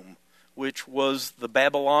Rome, which was the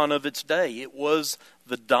Babylon of its day. It was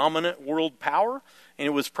the dominant world power, and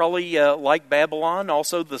it was probably, like Babylon,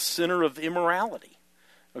 also the center of immorality.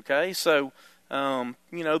 Okay, so,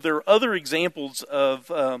 there are other examples of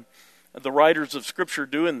the writers of Scripture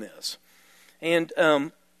doing this. And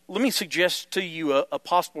let me suggest to you a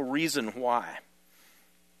possible reason why.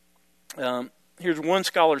 Here's one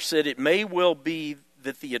scholar said, it may well be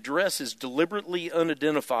that the address is deliberately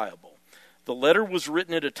unidentifiable. The letter was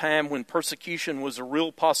written at a time when persecution was a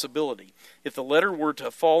real possibility. If the letter were to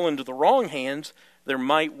fall into the wrong hands, there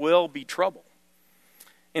might well be trouble.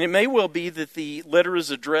 And it may well be that the letter is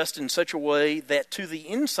addressed in such a way that to the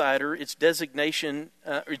insider its destination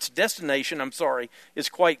is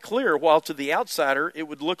quite clear, while to the outsider it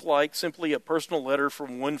would look like simply a personal letter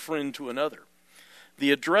from one friend to another.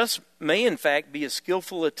 The address may in fact be a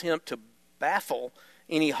skillful attempt to baffle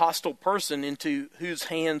any hostile person into whose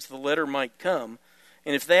hands the letter might come.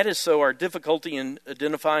 And if that is so, our difficulty in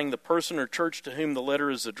identifying the person or church to whom the letter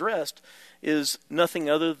is addressed is nothing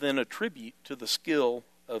other than a tribute to the skill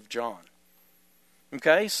of John.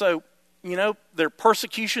 Okay, so, there are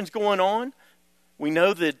persecutions going on. We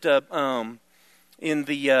know that in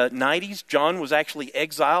the 90s, John was actually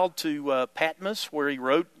exiled to Patmos, where he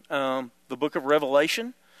wrote the book of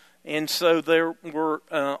Revelation. And so there were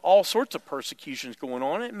all sorts of persecutions going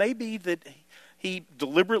on. It may be that he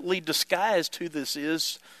deliberately disguised who this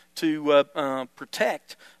is to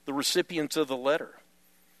protect the recipients of the letter.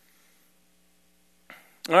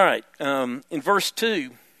 All right, in verse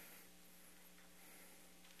 2,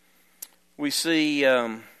 we see,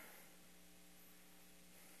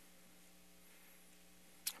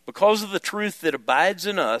 because of the truth that abides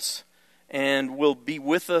in us and will be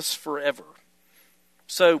with us forever.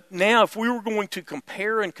 So now if we were going to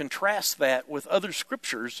compare and contrast that with other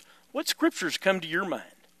scriptures, what scriptures come to your mind?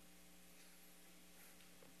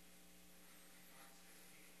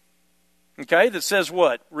 Okay, that says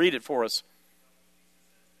what? Read it for us.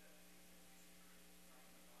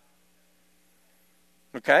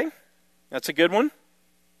 Okay, that's a good one.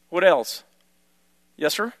 What else?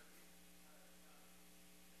 Yes, sir?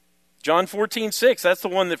 John 14:6, that's the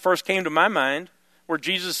one that first came to my mind, where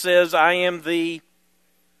Jesus says, I am the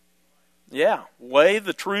way,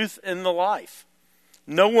 the truth, and the life.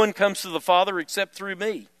 No one comes to the Father except through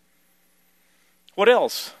me. What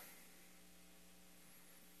else?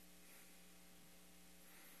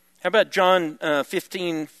 How about John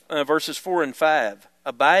 15, verses 4 and 5?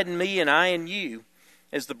 Abide in me and I in you.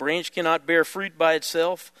 As the branch cannot bear fruit by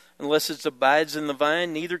itself unless it abides in the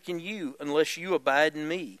vine, neither can you unless you abide in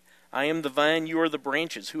me. I am the vine, you are the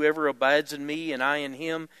branches. Whoever abides in me and I in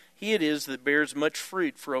him, he it is that bears much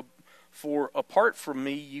fruit, for apart from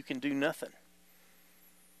me you can do nothing.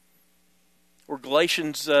 Or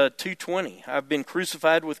Galatians 2:20, I've been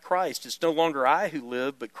crucified with Christ. It's no longer I who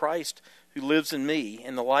live, but Christ who lives in me.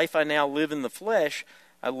 And the life I now live in the flesh,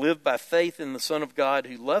 I live by faith in the Son of God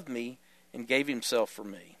who loved me and gave himself for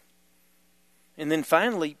me. And then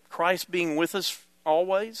finally, Christ being with us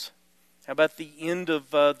always. How about the end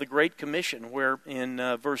of the Great Commission, where in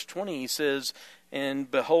verse 20 he says, and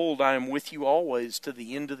behold, I am with you always to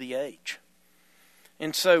the end of the age.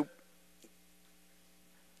 And so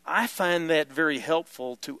I find that very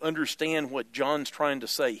helpful to understand what John's trying to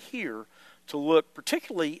say here, to look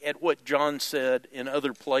particularly at what John said in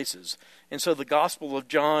other places. And so the Gospel of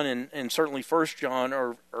John and certainly 1 John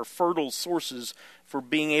are fertile sources for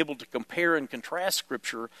being able to compare and contrast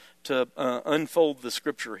Scripture to unfold the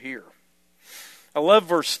Scripture here. I love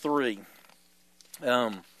verse 3.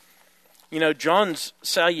 John's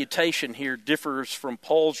salutation here differs from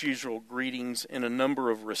Paul's usual greetings in a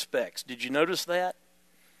number of respects. Did you notice that?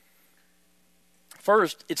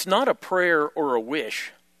 First, it's not a prayer or a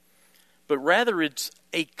wish, but rather it's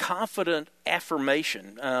a confident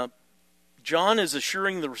affirmation. John is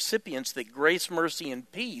assuring the recipients that grace, mercy,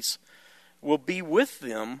 and peace will be with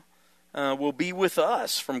them, will be with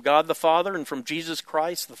us from God the Father and from Jesus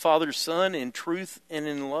Christ, the Father's Son, in truth and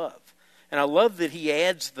in love. And I love that he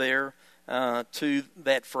adds there to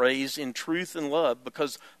that phrase, in truth and love,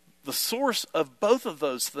 because the source of both of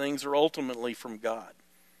those things are ultimately from God.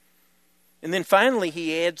 And then finally,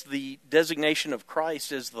 he adds the designation of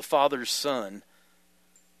Christ as the Father's Son.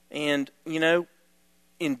 And,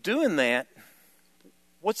 in doing that,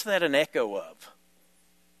 what's that an echo of?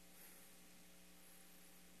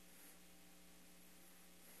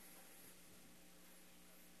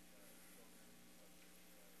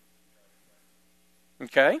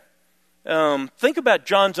 Okay? Think about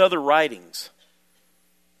John's other writings.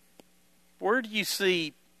 Where do you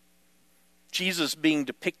see Jesus being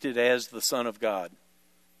depicted as the Son of God?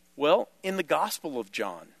 Well, in the Gospel of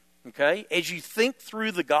John. Okay? As you think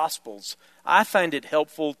through the Gospels, I find it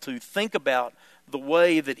helpful to think about the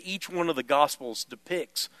way that each one of the Gospels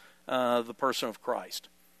depicts the person of Christ.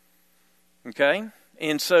 Okay?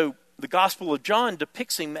 And so the Gospel of John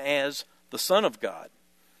depicts him as the Son of God.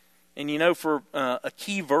 And you know, for a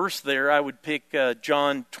key verse there, I would pick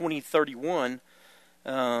John 20:31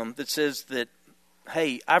 that says that,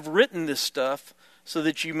 hey, I've written this stuff so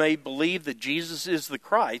that you may believe that Jesus is the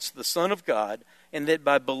Christ, the Son of God, and that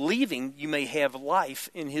by believing you may have life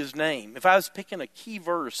in his name. If I was picking a key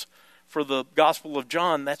verse for the Gospel of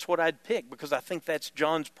John, that's what I'd pick, because I think that's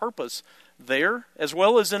John's purpose there as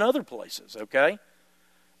well as in other places, okay?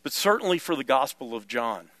 But certainly for the Gospel of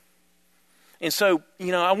John. And so,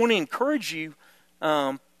 you know, I want to encourage you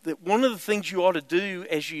that one of the things you ought to do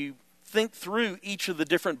as you think through each of the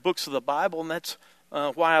different books of the Bible, and that's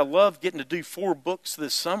why I love getting to do 4 books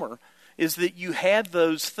this summer, is that you have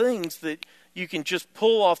those things that you can just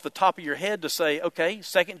pull off the top of your head to say, okay,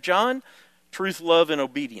 2 John, truth, love, and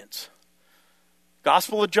obedience.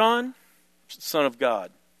 Gospel of John, Son of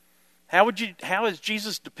God. How is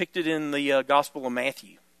Jesus depicted in the Gospel of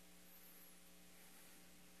Matthew?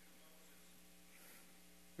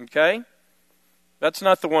 Okay? That's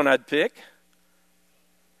not the one I'd pick.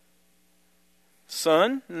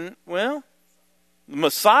 Son, well, the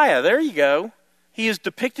Messiah, there you go. He is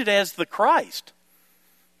depicted as the Christ.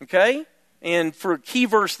 Okay? And for a key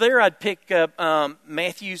verse there, I'd pick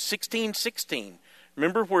Matthew 16:16.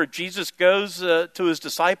 Remember where Jesus goes to his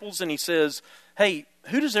disciples and he says, hey,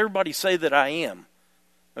 who does everybody say that I am?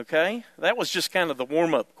 Okay? That was just kind of the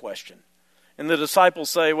warm-up question. And the disciples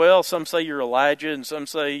say, well, some say you're Elijah and some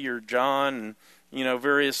say you're John, and, you know,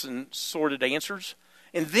 various and sorted answers.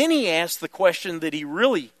 And then he asked the question that he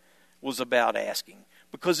really was about asking,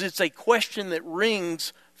 because it's a question that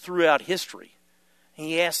rings throughout history.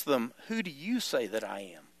 He asked them, who do you say that I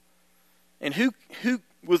am? And who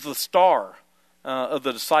was the star of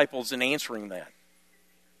the disciples in answering that?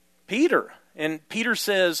 Peter. And Peter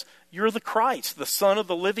says, you're the Christ, the Son of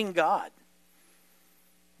the living God.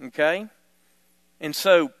 Okay? And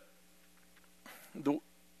so, the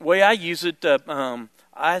way I use it,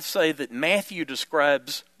 I say that Matthew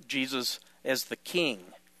describes Jesus as the King.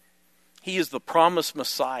 He is the promised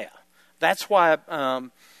Messiah. That's why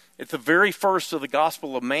at the very first of the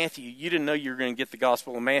Gospel of Matthew, you didn't know you were going to get the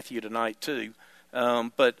Gospel of Matthew tonight too.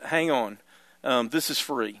 But hang on. This is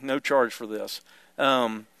free. No charge for this.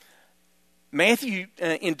 Matthew,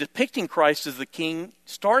 in depicting Christ as the king,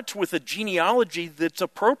 starts with a genealogy that's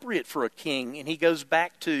appropriate for a king, and he goes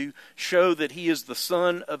back to show that he is the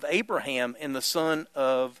son of Abraham and the son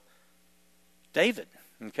of David.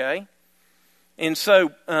 Okay? And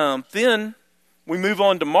so then we move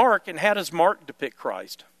on to Mark, and how does Mark depict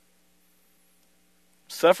Christ?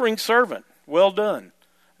 Suffering servant. Well done.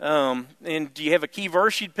 And do you have a key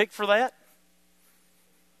verse you'd pick for that?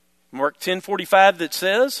 Mark 10:45 that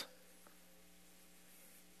says,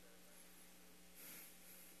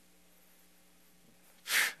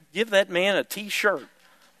 give that man a T-shirt.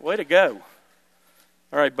 Way to go.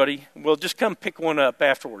 All right, buddy. Well, just come pick one up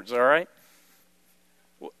afterwards, all right?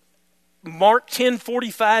 Mark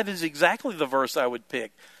 10:45 is exactly the verse I would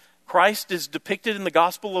pick. Christ is depicted in the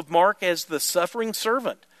Gospel of Mark as the suffering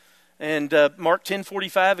servant. And Mark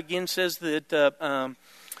 10:45 again says that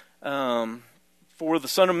for the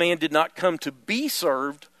Son of Man did not come to be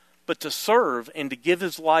served, but to serve and to give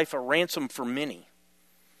his life a ransom for many.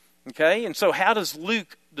 Okay, and so how does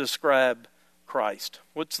Luke describe Christ?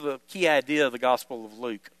 What's the key idea of the Gospel of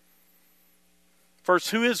Luke?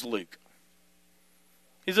 First, who is Luke?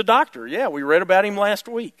 He's a doctor. Yeah, we read about him last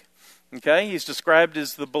week. Okay, he's described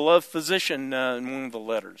as the beloved physician in one of the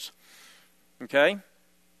letters. Okay,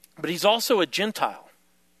 but he's also a Gentile.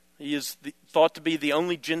 He is thought to be the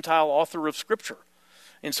only Gentile author of Scripture.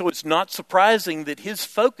 And so it's not surprising that his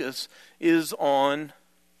focus is on,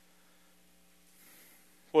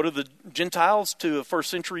 what are the Gentiles to a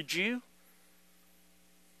first century Jew?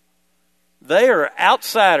 They are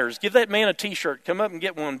outsiders. Give that man a T-shirt. Come up and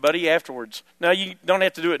get one, buddy, afterwards. No, you don't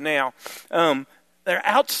have to do it now. They're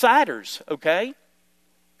outsiders, okay?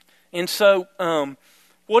 And so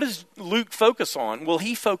what does Luke focus on? Well,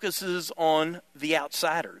 he focuses on the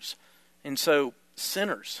outsiders. And so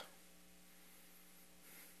sinners.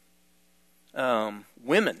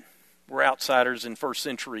 Women were outsiders in first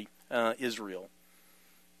century Israel.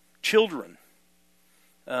 Children.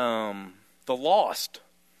 The lost.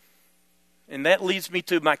 And that leads me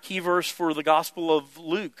to my key verse for the Gospel of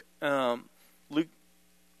Luke. Luke,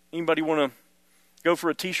 anybody want to go for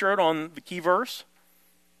a T-shirt on the key verse?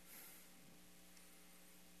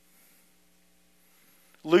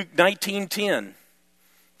 Luke 19:10.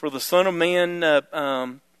 For the Son of Man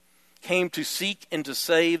came to seek and to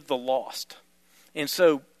save the lost. And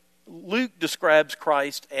so Luke describes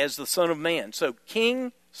Christ as the Son of Man. So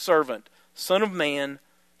King, servant, Son of Man,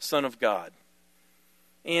 Son of God.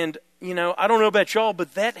 And, I don't know about y'all,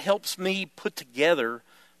 but that helps me put together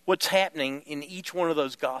what's happening in each one of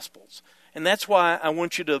those Gospels. And that's why I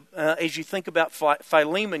want you to, as you think about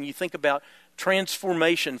Philemon, you think about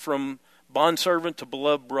transformation from bondservant to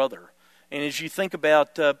beloved brother. And as you think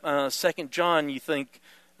about 2 John, you think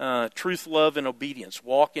truth, love, and obedience.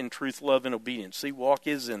 Walk in truth, love, and obedience. See, walk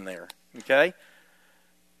is in there, okay?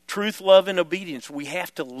 Truth, love, and obedience. We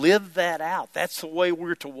have to live that out. That's the way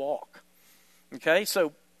we're to walk, okay?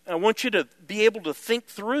 So I want you to be able to think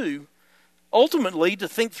through, ultimately, to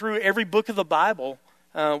think through every book of the Bible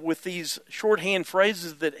with these shorthand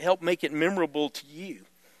phrases that help make it memorable to you.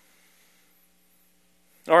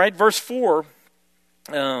 All right, verse 4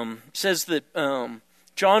 says that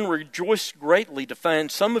John rejoiced greatly to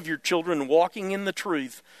find some of your children walking in the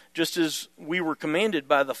truth, just as we were commanded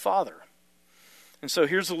by the Father. And so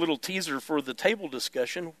here's a little teaser for the table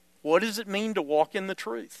discussion. What does it mean to walk in the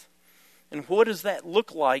truth? And what does that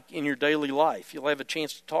look like in your daily life? You'll have a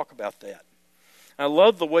chance to talk about that. I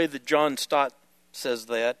love the way that John Stott says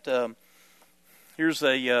that. Here's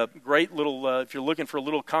a great little, if you're looking for a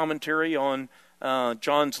little commentary on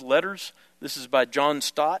John's letters, this is by John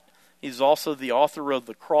Stott. He's also the author of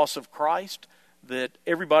The Cross of Christ, that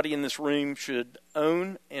everybody in this room should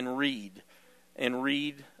own and read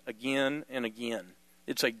again and again.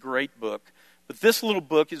 It's a great book. But this little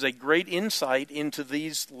book is a great insight into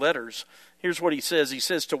these letters. Here's what he says. He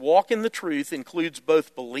says, to walk in the truth includes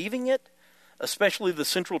both believing it, especially the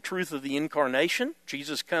central truth of the incarnation,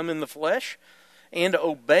 Jesus come in the flesh, and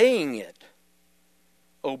obeying it.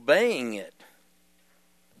 Obeying it.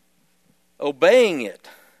 Obeying it.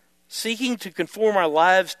 Seeking to conform our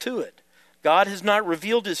lives to it. God has not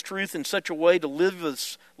revealed His truth in such a way to live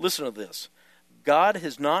us. Listen to this. God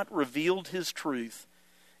has not revealed His truth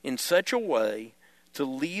in such a way to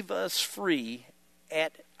leave us free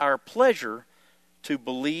at our pleasure to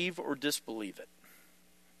believe or disbelieve it.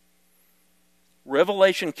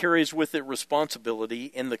 Revelation carries with it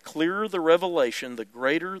responsibility, and the clearer the revelation, the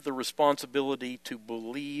greater the responsibility to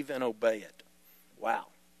believe and obey it. Wow.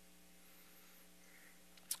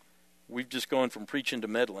 We've just gone from preaching to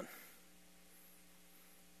meddling.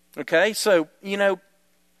 Okay, so,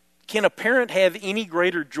 can a parent have any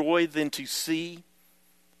greater joy than to see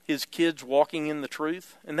his kids walking in the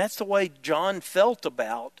truth? And that's the way John felt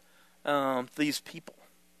about these people.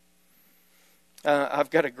 I've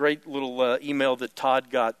got a great little email that Todd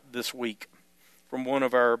got this week from one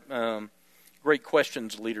of our Great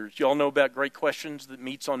Questions leaders. Y'all know about Great Questions that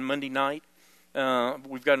meets on Monday night?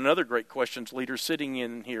 We've got another Great Questions leader sitting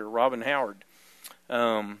in here, Robin Howard.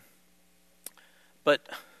 But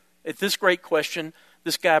at this Great Question,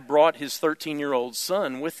 this guy brought his 13-year-old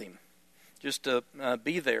son with him just to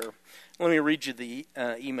be there. Let me read you the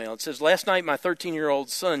email. It says, last night my 13-year-old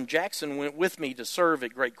son Jackson went with me to serve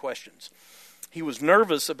at Great Questions. He was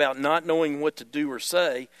nervous about not knowing what to do or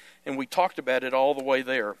say, and we talked about it all the way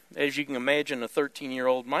there, as you can imagine a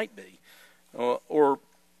 13-year-old might be, or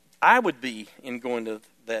I would be in going to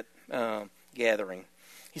that gathering.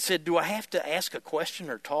 He said, do I have to ask a question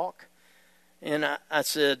or talk? And I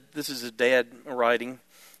said, this is his dad writing.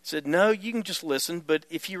 He said, no, you can just listen, but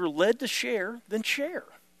if you were led to share, then share.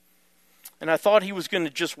 And I thought he was going to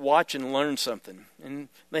just watch and learn something. And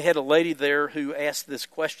they had a lady there who asked this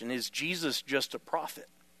question, is Jesus just a prophet?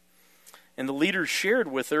 And the leaders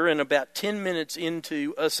shared with her, and about 10 minutes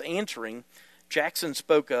into us answering, Jackson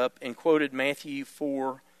spoke up and quoted Matthew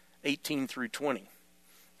 4:18 through 20.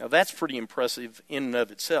 Now that's pretty impressive in and of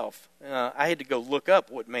itself. I had to go look up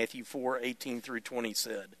what Matthew 4:18 through 20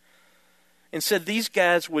 said. And said these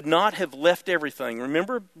guys would not have left everything.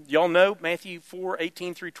 Remember, y'all know Matthew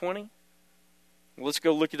 4:18 through 20? Well, let's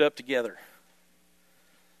go look it up together.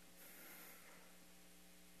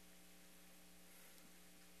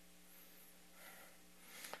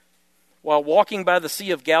 While walking by the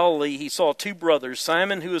Sea of Galilee, he saw two brothers,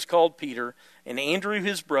 Simon, who is called Peter, and Andrew,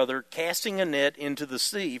 his brother, casting a net into the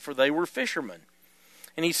sea, for they were fishermen.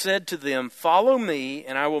 And he said to them, follow me,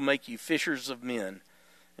 and I will make you fishers of men.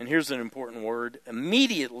 And here's an important word.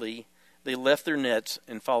 Immediately they left their nets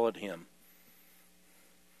and followed him.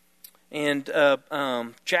 And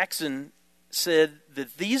Jackson said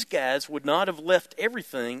that these guys would not have left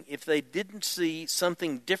everything if they didn't see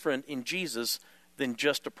something different in Jesus than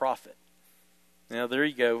just a prophet. Now, there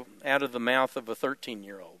you go, out of the mouth of a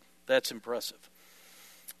 13-year-old. That's impressive.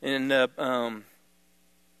 And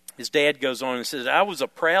his dad goes on and says, I was a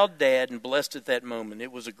proud dad and blessed at that moment.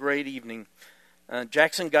 It was a great evening.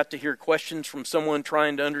 Jackson got to hear questions from someone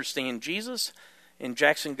trying to understand Jesus, and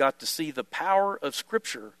Jackson got to see the power of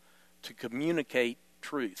Scripture to communicate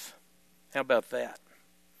truth. How about that?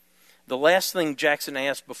 The last thing Jackson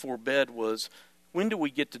asked before bed was, when do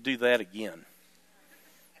we get to do that again?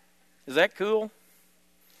 Is that cool?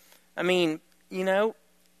 I mean, you know,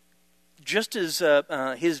 just as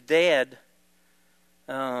his dad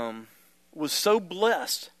was so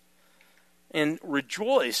blessed and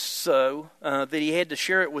rejoiced so that he had to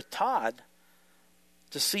share it with Todd,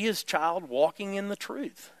 to see his child walking in the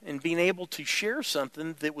truth and being able to share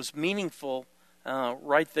something that was meaningful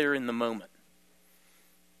right there in the moment.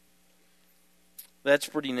 That's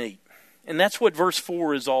pretty neat. And that's what verse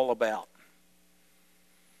 4 is all about.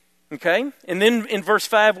 Okay? And then in verse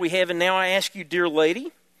 5 we have, and now I ask you, dear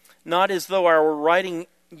lady, not as though I were writing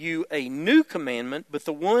you a new commandment, but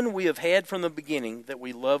the one we have had from the beginning, that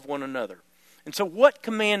we love one another. And so what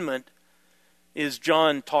commandment is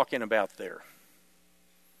John talking about there?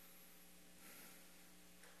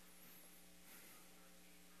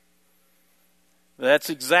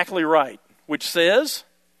 That's exactly right. Which says,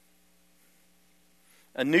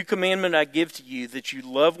 a new commandment I give to you, that you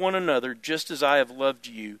love one another just as I have loved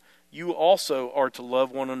you. You also are to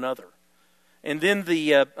love one another. And then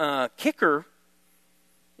the kicker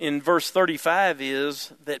in verse 35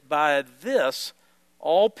 is that by this,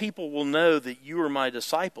 all people will know that you are my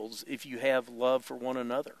disciples if you have love for one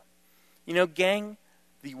another. You know, gang,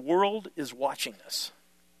 the world is watching us,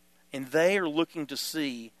 and they are looking to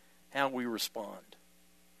see how we respond.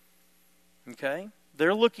 Okay?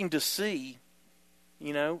 They're looking to see,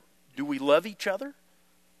 you know, do we love each other?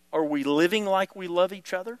 Are we living like we love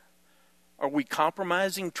each other? Are we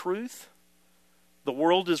compromising truth? The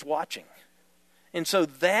world is watching. And so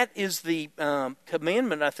that is the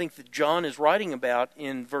commandment I think that John is writing about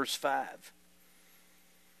in verse 5.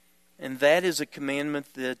 And that is a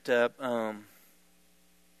commandment that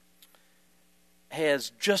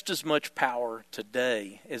has just as much power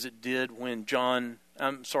today as it did when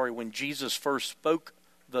when Jesus first spoke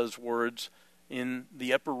those words in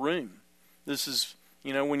the upper room. This is,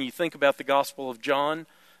 you know, when you think about the Gospel of John,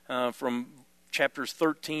 from chapters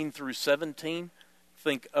 13 through 17,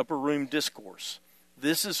 think upper room discourse.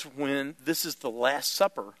 This is the Last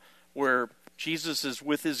Supper, where Jesus is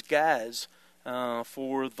with his guys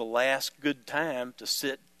for the last good time to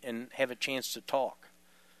sit and have a chance to talk.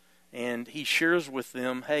 And he shares with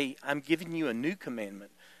them, hey, I'm giving you a new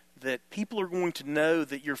commandment, that people are going to know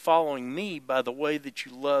that you're following me by the way that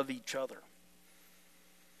you love each other.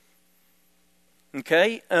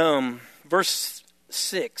 Okay, verse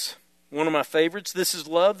 6, one of my favorites. This is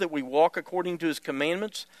love, that we walk according to his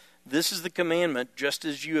commandments. This is the commandment, just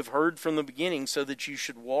as you have heard from the beginning, so that you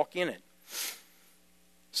should walk in it.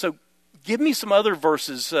 So give me some other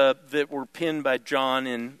verses that were penned by John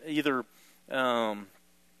in either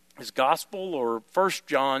his gospel or 1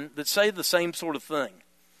 John that say the same sort of thing.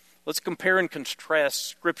 Let's compare and contrast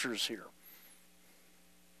scriptures here.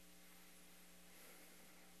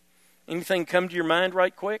 Anything come to your mind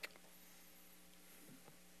right quick?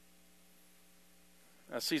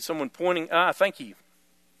 I see someone pointing. Thank you.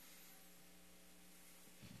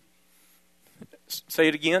 Say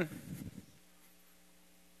it again.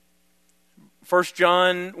 1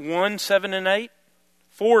 John 1, 7 and 8.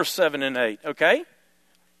 4, 7 and 8. Okay?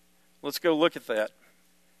 Let's go look at that.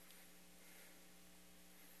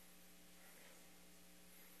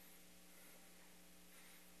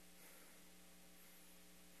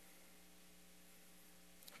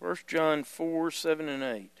 First John 4, 7 and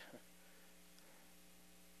 8.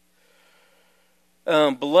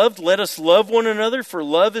 Beloved, let us love one another, for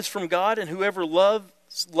love is from God, and whoever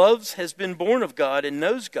loves has been born of God and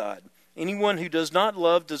knows God. Anyone who does not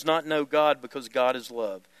love does not know God, because God is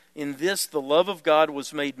love. In this, the love of God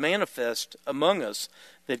was made manifest among us,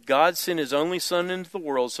 that God sent his only Son into the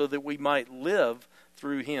world so that we might live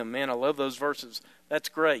through him. Man, I love those verses. That's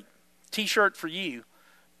great. T-shirt for you.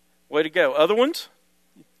 Way to go. Other ones?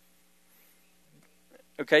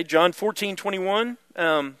 Okay, John 14:21.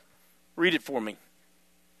 Read it for me.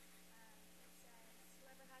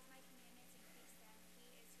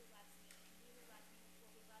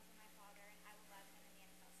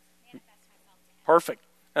 Perfect.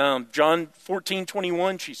 John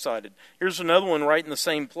 14:21 she cited. Here's another one right in the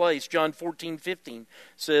same place. John 14:15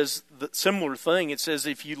 says the similar thing. It says,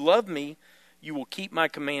 if you love me, you will keep my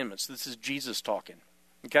commandments. This is Jesus talking.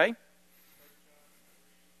 Okay?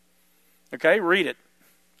 Okay, read it.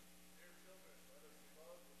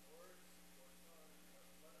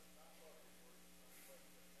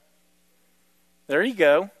 There you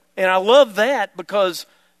go. And I love that because,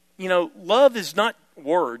 love is not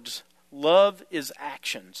words. Love is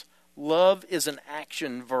actions. Love is an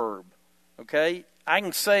action verb. Okay? I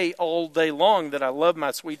can say all day long that I love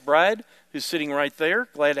my sweet bride who's sitting right there.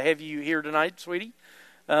 Glad to have you here tonight, sweetie.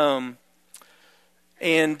 But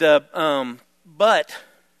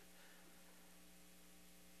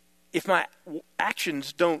if my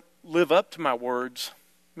actions don't live up to my words,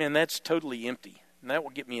 man, that's totally empty. And that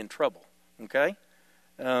will get me in trouble. Okay?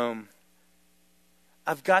 I've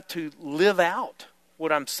got to live out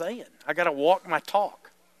what I'm saying. I got to walk my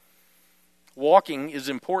talk. Walking is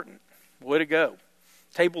important. Way to go.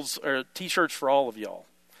 Tables or T-shirts for all of y'all.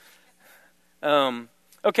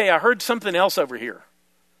 Okay, I heard something else over here.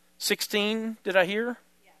 16, did I hear?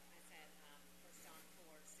 Yeah, I said 1 John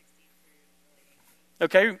 4:16 through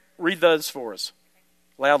 18. Okay, read those for us.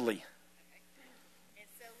 Loudly. And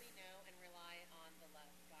so we know and rely on the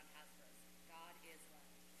love God has for us. God is love.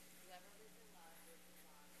 Whoever lives in love lives in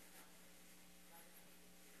God and God in him. Love is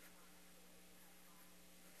patient and kind, so that we can have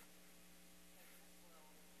confidence in it. Because in this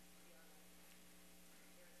world, we are like this.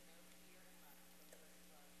 There is no fear in love, but perfect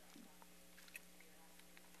love drives out fear. Fear has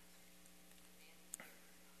no punishment. The man who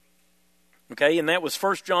fears is not patient. Okay, and that was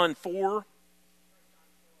 1 John 4.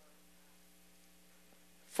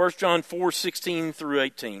 1 John 4:16 through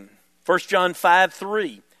 18. 1 John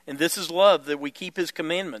 5:3. And this is love, that we keep his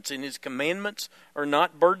commandments, and his commandments are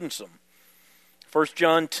not burdensome. 1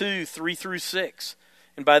 John 2:3 through 6.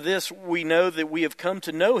 And by this we know that we have come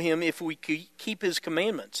to know him if we keep his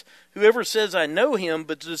commandments. Whoever says, I know him,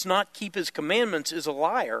 but does not keep his commandments is a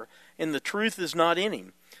liar, and the truth is not in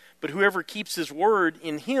him. But whoever keeps his word,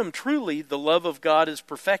 in him truly the love of God is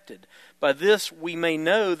perfected. By this we may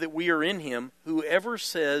know that we are in him. Whoever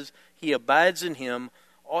says he abides in him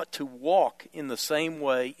ought to walk in the same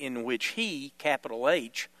way in which he, capital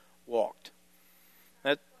H, walked.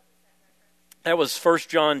 That was 1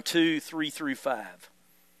 John 2:3 through 5.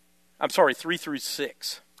 I'm sorry, 3 through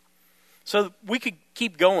 6. So we could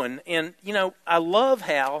keep going. And, I love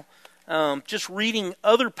how just reading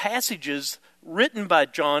other passages written by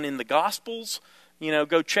John in the Gospels.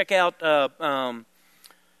 Go check out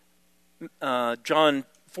John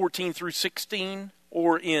 14 through 16,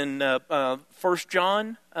 or in 1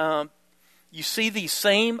 John. You see these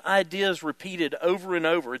same ideas repeated over and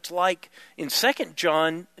over. It's like in 2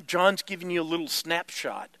 John, John's giving you a little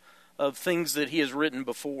snapshot of things that he has written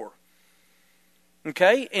before.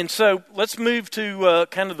 Okay, and so let's move to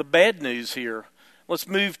kind of the bad news here. Let's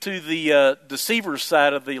move to the deceiver's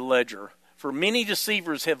side of the ledger. For many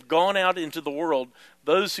deceivers have gone out into the world,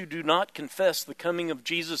 those who do not confess the coming of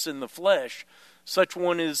Jesus in the flesh. Such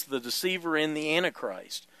one is the deceiver and the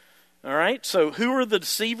Antichrist. All right, so who are the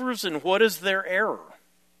deceivers and what is their error?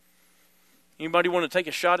 Anybody want to take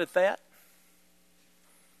a shot at that?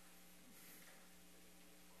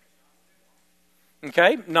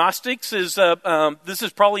 Okay, Gnostics is, this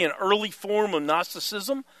is probably an early form of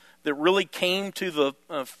Gnosticism that really came to the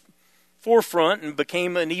forefront and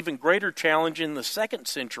became an even greater challenge in the 2nd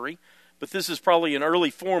century, but this is probably an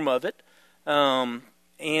early form of it.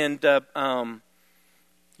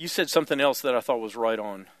 You said something else that I thought was right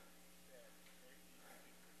on.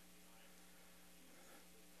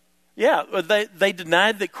 Yeah, they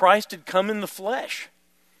denied that Christ had come in the flesh.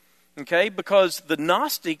 Okay, because the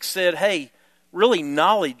Gnostics said, hey, really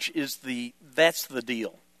knowledge that's the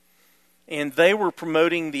deal. And they were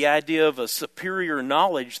promoting the idea of a superior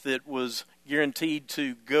knowledge that was guaranteed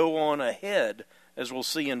to go on ahead, as we'll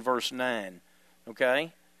see in verse 9.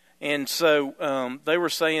 Okay? And so they were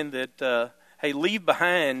saying that, hey, leave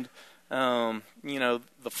behind, the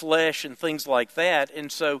flesh and things like that. And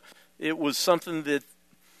so it was something that,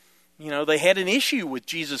 they had an issue with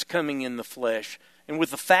Jesus coming in the flesh. And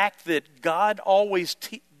with the fact that God always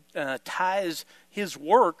ties his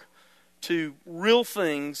work to real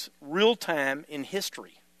things, real time in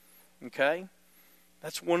history. Okay?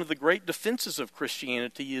 That's one of the great defenses of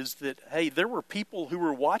Christianity, is that, hey, there were people who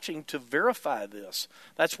were watching to verify this.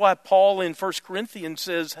 That's why Paul in 1 Corinthians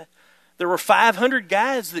says there were 500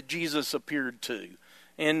 guys that Jesus appeared to.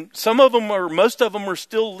 And some of them, or most of them, are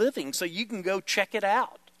still living, so you can go check it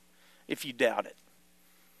out if you doubt it.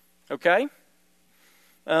 Okay?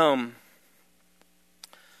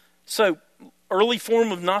 So, early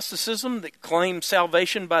form of Gnosticism that claimed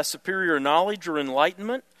salvation by superior knowledge or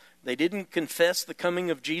enlightenment. They didn't confess the coming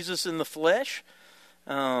of Jesus in the flesh.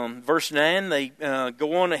 Verse 9, they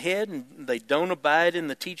go on ahead and they don't abide in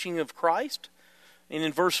the teaching of Christ. And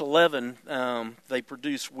in verse 11, they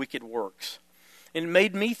produce wicked works. And it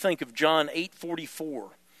made me think of John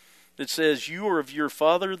 8:44 that says, "You are of your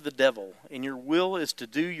father the devil, and your will is to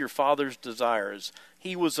do your father's desires.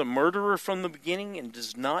 He was a murderer from the beginning and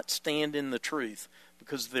does not stand in the truth,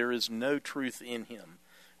 because there is no truth in him.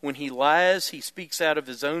 When he lies, he speaks out of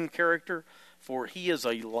his own character, for he is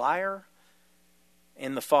a liar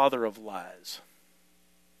and the father of lies."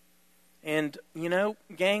 And,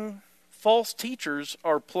 gang, false teachers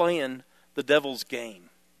are playing the devil's game.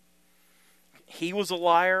 He was a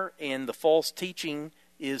liar, and the false teaching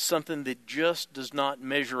is something that just does not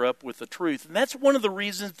measure up with the truth. And that's one of the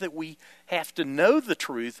reasons that we have to know the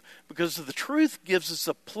truth, because the truth gives us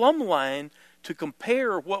a plumb line to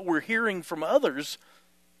compare what we're hearing from others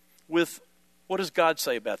with what does God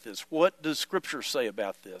say about this? What does Scripture say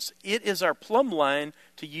about this? It is our plumb line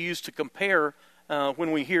to use to compare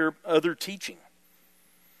when we hear other teaching.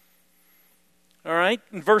 All right,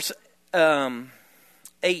 in verse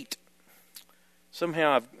 8.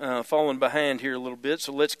 Somehow I've fallen behind here a little bit,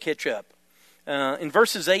 so let's catch up. In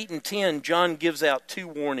verses 8 and 10, John gives out two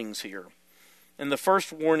warnings here. And the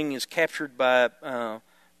first warning is captured by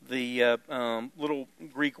the little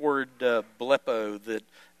Greek word blepo that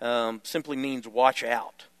simply means watch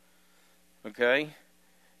out. Okay?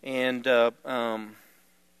 And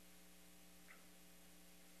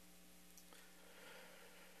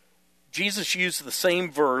Jesus used the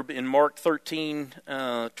same verb in Mark 13,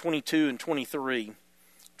 22 and 23.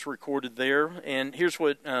 It's recorded there. And here's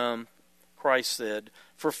what Christ said.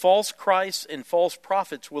 "For false Christs and false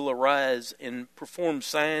prophets will arise and perform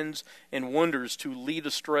signs and wonders to lead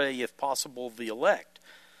astray, if possible, the elect.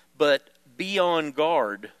 But be on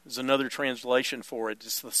guard" is another translation for it.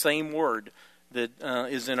 It's the same word that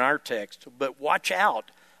is in our text. But watch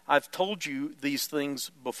out. I've told you these things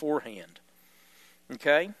beforehand.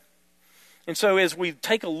 Okay? And so as we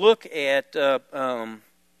take a look at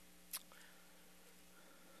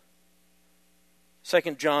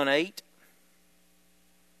 2 John 8,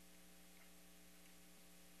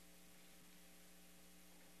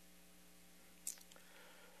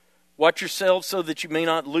 "Watch yourselves so that you may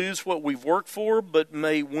not lose what we've worked for, but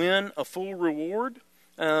may win a full reward."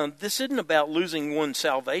 This isn't about losing one's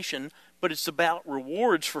salvation, but it's about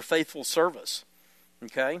rewards for faithful service.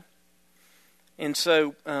 Okay? And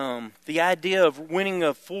so the idea of winning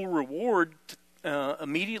a full reward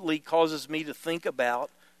immediately causes me to think about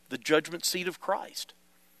the judgment seat of Christ.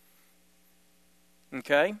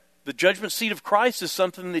 Okay? The judgment seat of Christ is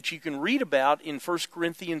something that you can read about in 1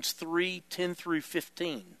 Corinthians 3, 10 through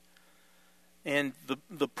 15. And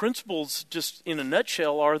the principles, just in a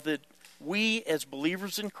nutshell, are that we as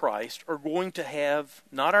believers in Christ are going to have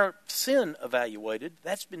not our sin evaluated,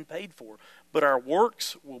 that's been paid for, but our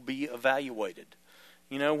works will be evaluated.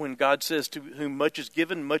 When God says, "To whom much is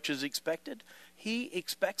given, much is expected," He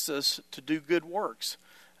expects us to do good works.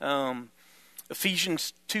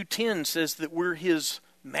 Ephesians 2:10 says that we're His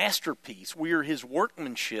masterpiece. We are His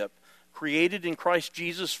workmanship, created in Christ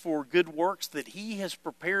Jesus for good works that He has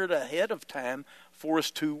prepared ahead of time for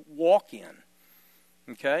us to walk in.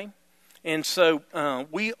 Okay? And so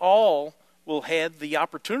we all will have the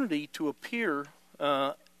opportunity to appear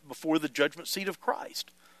before the judgment seat of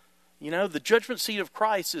Christ. The judgment seat of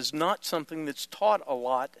Christ is not something that's taught a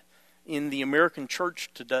lot in the American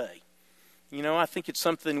church today. I think it's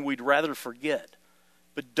something we'd rather forget.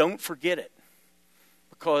 But don't forget it,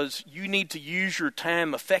 because you need to use your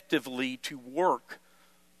time effectively to work,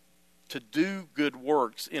 to do good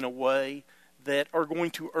works in a way that are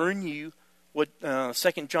going to earn you what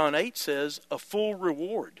 2 John 8 says, a full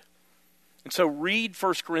reward. And so read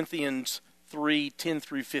 1 Corinthians 3, 10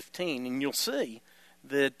 through 15, and you'll see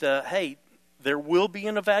that, hey, there will be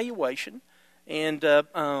an evaluation, and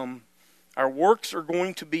our works are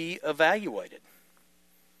going to be evaluated.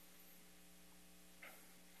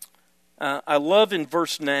 I love in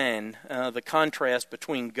verse 9 the contrast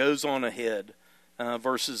between goes on ahead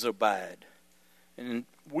versus abide. And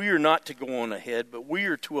we are not to go on ahead, but we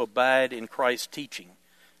are to abide in Christ's teaching.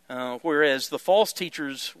 Whereas the false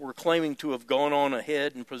teachers were claiming to have gone on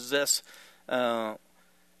ahead and possess a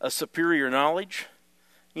superior knowledge,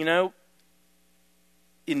 in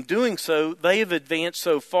doing so, they have advanced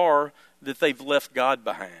so far that they've left God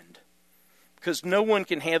behind. Because no one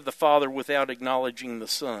can have the Father without acknowledging the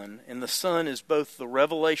Son. And the Son is both the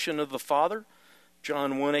revelation of the Father,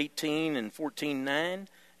 John 1:18 and 14:9,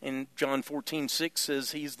 and John 14:6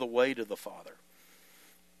 says He's the way to the Father.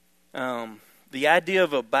 The idea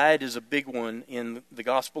of abide is a big one in the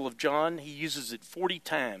Gospel of John. He uses it 40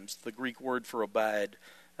 times, the Greek word for abide,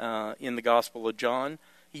 in the Gospel of John.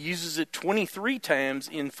 He uses it 23 times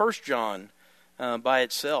in 1 John by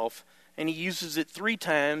itself, and he uses it 3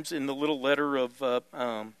 times in the little letter of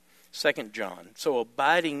 2 John. So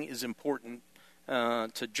abiding is important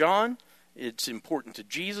to John, it's important to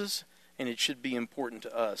Jesus, and it should be important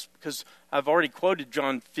to us. Because I've already quoted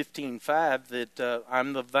John 15:5 that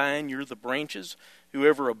I'm the vine, you're the branches.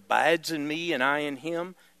 Whoever abides in me and I in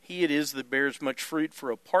him, he it is that bears much fruit, for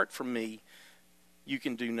apart from me, you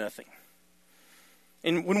can do nothing.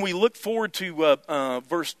 And when we look forward to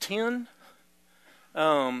verse 10,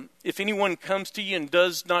 if anyone comes to you and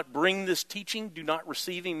does not bring this teaching, do not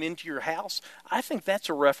receive him into your house. I think that's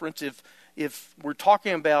a reference. If we're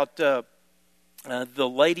talking about the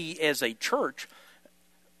lady as a church,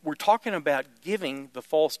 we're talking about giving the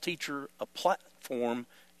false teacher a platform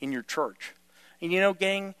in your church. And you know,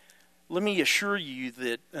 gang, let me assure you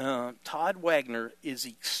that Todd Wagner is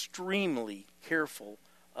extremely careful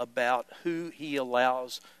about who he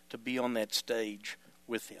allows to be on that stage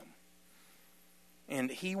with him. And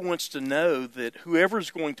he wants to know that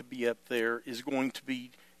whoever's going to be up there is going to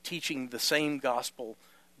be teaching the same gospel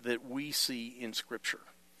that we see in Scripture.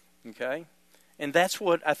 Okay? And that's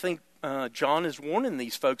what I think John is warning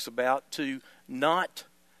these folks about, to not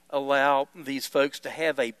allow these folks to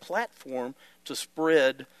have a platform to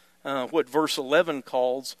spread what verse 11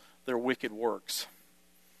 calls their wicked works.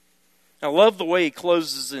 I love the way he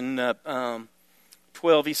closes in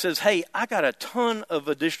 12. He says, hey, I got a ton of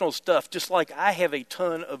additional stuff, just like I have a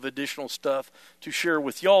ton of additional stuff to share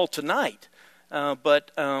with y'all tonight.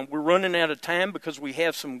 But we're running out of time because we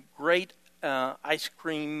have some great ice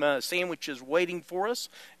cream sandwiches waiting for us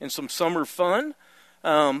and some summer fun.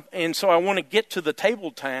 And so I want to get to the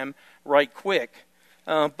table time right quick.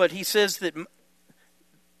 But he says that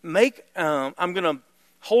I'm going to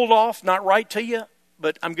hold off, not write to you,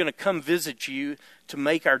 but I'm going to come visit you to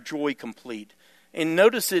make our joy complete. And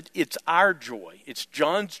notice it's our joy. It's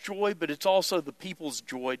John's joy, but it's also the people's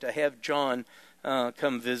joy to have John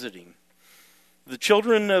come visiting. The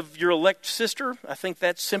children of your elect sister, I think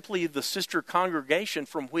that's simply the sister congregation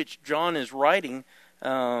from which John is writing,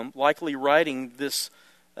 likely writing this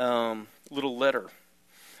little letter.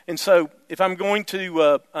 And so if I'm going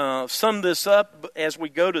to sum this up as we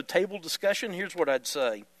go to table discussion, here's what I'd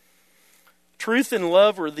say. Truth and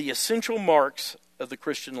love are the essential marks of the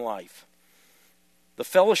Christian life. The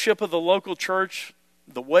fellowship of the local church,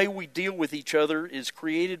 the way we deal with each other, is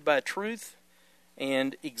created by truth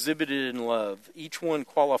and exhibited in love. Each one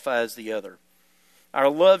qualifies the other. Our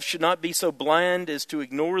love should not be so blind as to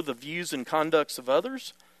ignore the views and conducts of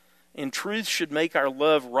others, and truth should make our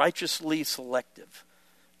love righteously selective.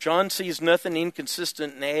 John sees nothing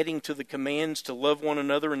inconsistent in adding to the commands to love one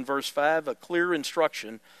another in verse 5 a clear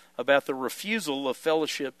instruction about the refusal of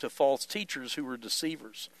fellowship to false teachers who are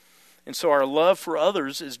deceivers. And so our love for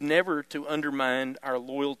others is never to undermine our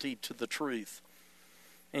loyalty to the truth.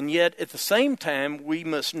 And yet, at the same time, we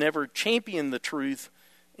must never champion the truth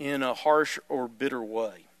in a harsh or bitter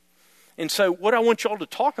way. And so what I want y'all to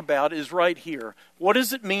talk about is right here. What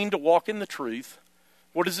does it mean to walk in the truth?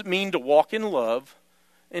 What does it mean to walk in love?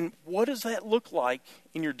 And what does that look like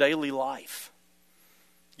in your daily life?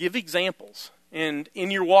 Give examples. And in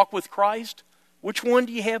your walk with Christ, which one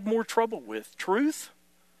do you have more trouble with? Truth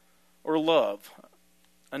or love?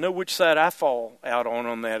 I know which side I fall out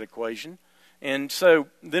on that equation. And so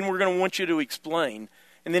then we're going to want you to explain.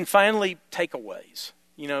 And then finally, takeaways.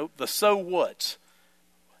 You know, the so whats.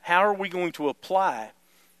 How are we going to apply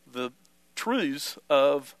the truths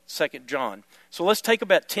of 2 John? So let's take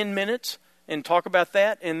about 10 minutes and talk about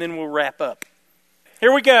that, and then we'll wrap up.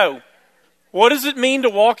 Here we go. What does it mean to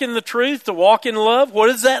walk in the truth, to walk in love? What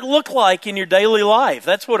does that look like in your daily life?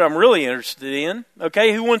 That's what I'm really interested in.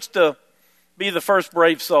 Okay, who wants to be the first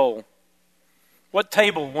brave soul? What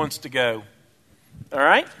table wants to go? All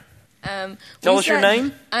right. Tell us your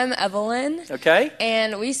name. I'm Evelyn. Okay.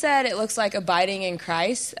 And we said it looks like abiding in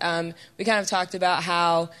Christ. We kind of talked about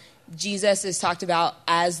how Jesus is talked about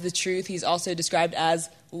as the truth. He's also described as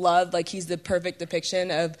love, like he's the perfect depiction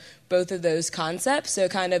of both of those concepts. So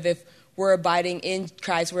kind of if we're abiding in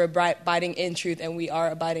Christ, we're abiding in truth, and we are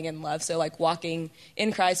abiding in love. So like walking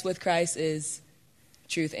in Christ with Christ is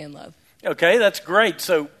truth and love. Okay, that's great.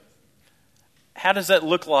 So how does that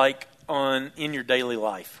look like in your daily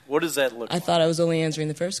life? What does that look like? I thought I was only answering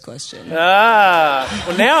the first question.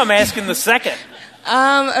 Well, now I'm asking the second.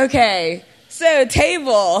 Okay. So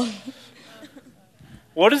table.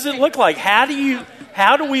 What does it look like? How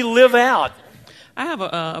do we live out? I have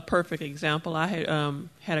a perfect example. I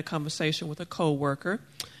had a conversation with a coworker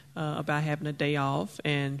about having a day off,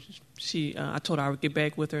 and I told her I would get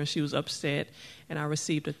back with her, and she was upset. And I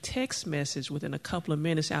received a text message within a couple of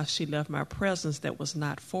minutes after she left my presence that was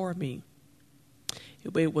not for me.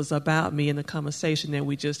 It was about me in the conversation that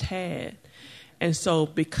we just had. And so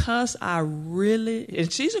because I really,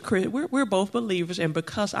 and she's a Christian, we're both believers, and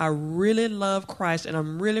because I really love Christ and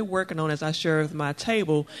I'm really working on, as I share with my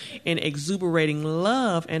table, in exuberating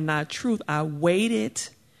love and not truth, I waited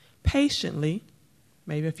patiently,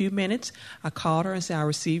 maybe a few minutes. I called her and said, I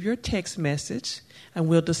received your text message and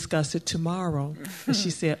we'll discuss it tomorrow. And she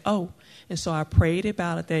said, oh. And so I prayed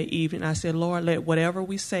about it that evening. I said, Lord, let whatever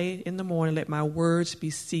we say in the morning, let my words be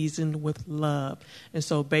seasoned with love. And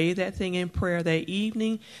so bathe that thing in prayer that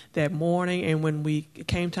evening, that morning. And when we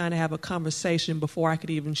came time to have a conversation, before I could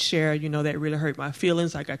even share, that really hurt my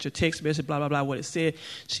feelings. I got your text message, blah, blah, blah, what it said.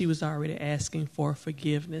 She was already asking for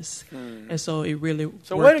forgiveness. And so it really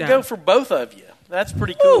So worked way to out. go for both of you. That's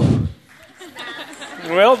pretty cool.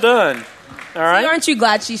 Well done. All right. So aren't you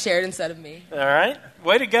glad she shared instead of me? All right.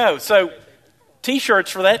 Way to go. So, T-shirts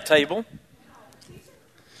for that table.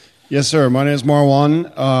 Yes, sir. My name is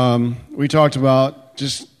Marwan. We talked about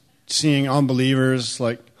just seeing unbelievers.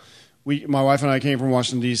 Like, my wife and I came from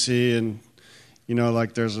Washington, D.C., and,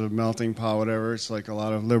 there's a melting pot, whatever. It's like a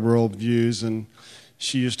lot of liberal views, and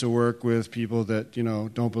she used to work with people that,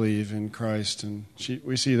 don't believe in Christ, and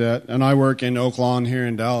we see that. And I work in Oak Lawn here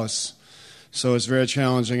in Dallas. So it's very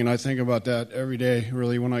challenging, and I think about that every day,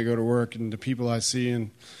 really, when I go to work, and the people I see and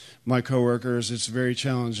my coworkers. It's very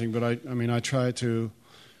challenging, but I try to,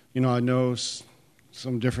 I know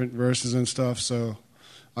some different verses and stuff, so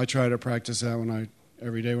I try to practice that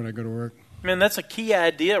every day when I go to work. Man, that's a key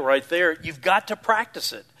idea right there. You've got to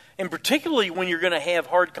practice it. And particularly when you're going to have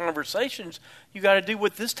hard conversations, you got to do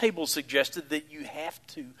what this table suggested, that you have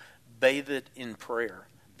to bathe it in prayer.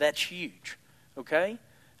 That's huge, okay?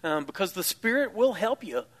 Because the Spirit will help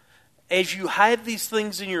you. As you hide these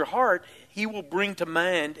things in your heart, He will bring to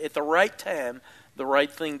mind at the right time the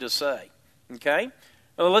right thing to say. Okay?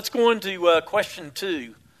 Let's go into question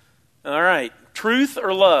 2. All right. Truth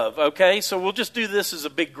or love? Okay, so we'll just do this as a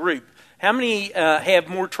big group. How many have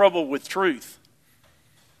more trouble with truth?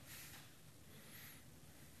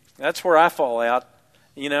 That's where I fall out.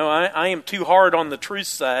 I am too hard on the truth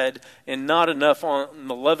side and not enough on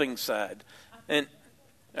the loving side. And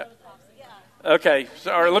okay,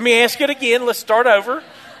 so let me ask it again. Let's start over.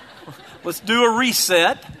 Let's do a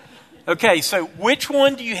reset. Okay, so which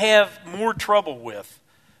one do you have more trouble with?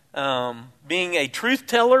 Being a truth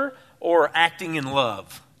teller or acting in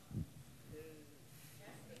love?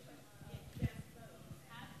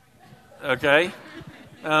 Okay.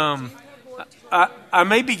 I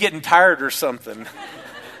may be getting tired or something.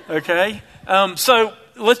 Okay. So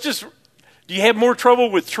let's just, do you have more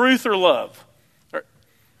trouble with truth or love?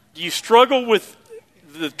 Do you struggle with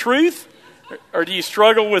the truth, or do you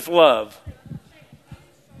struggle with love?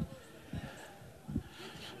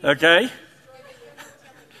 Okay.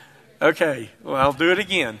 Okay. Well, I'll do it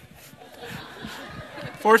again.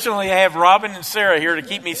 Fortunately, I have Robin and Sarah here to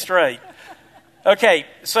keep me straight. Okay.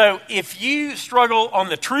 So if you struggle on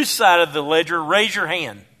the truth side of the ledger, raise your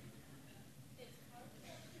hand.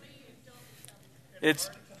 It's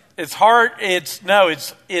hard. It's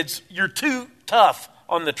you're too tough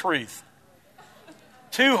on the truth.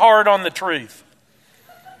 Too hard on the truth.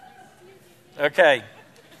 Okay.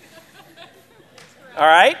 All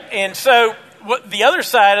right. And so the other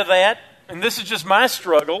side of that, and this is just my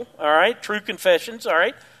struggle, all right, true confessions, all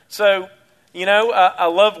right. So, I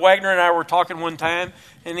love Wagner and I were talking one time,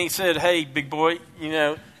 and he said, hey, big boy,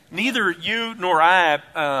 neither you nor I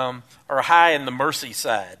are high in the mercy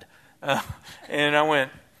side. And I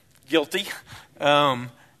went, guilty.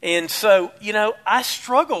 And so, I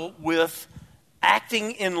struggle with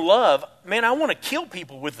acting in love. Man, I want to kill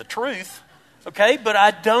people with the truth, okay? But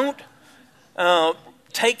I don't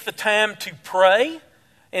take the time to pray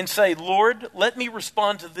and say, Lord, let me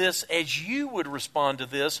respond to this as you would respond to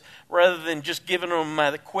this, rather than just giving them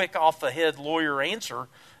a quick off-the-head lawyer answer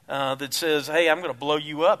that says, hey, I'm going to blow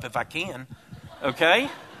you up if I can, okay?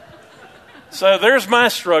 So there's my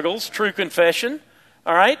struggles, true confession,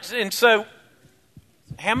 all right? And so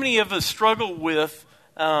how many of us struggle with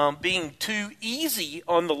being too easy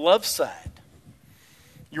on the love side?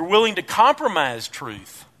 You're willing to compromise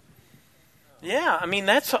truth. Yeah,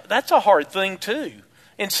 that's a hard thing too.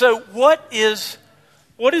 And so what is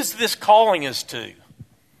this calling us to?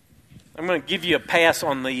 I'm going to give you a pass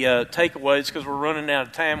on the takeaways because we're running out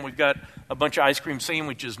of time. We've got a bunch of ice cream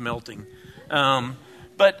sandwiches melting.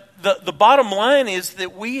 But the bottom line is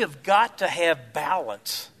that we have got to have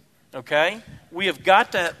balance, okay? We have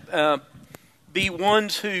got to be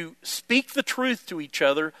ones who speak the truth to each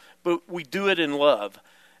other, but we do it in love.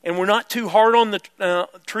 And we're not too hard on the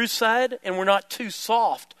truth side, and we're not too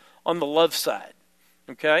soft on the love side,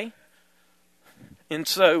 okay? And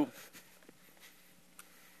so,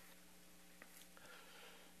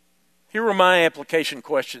 here are my application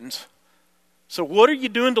questions. So what are you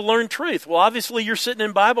doing to learn truth? Well, obviously you're sitting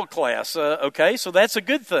in Bible class, okay, so that's a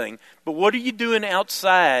good thing. But what are you doing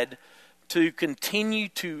outside to continue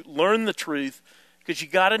to learn the truth? Because you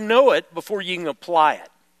got to know it before you can apply it.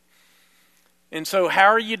 And so how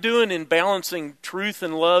are you doing in balancing truth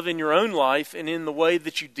and love in your own life and in the way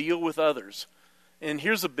that you deal with others? And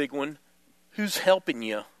here's a big one. Who's helping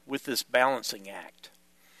you with this balancing act?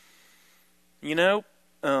 You know,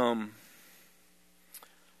 I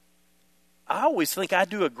always think I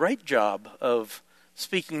do a great job of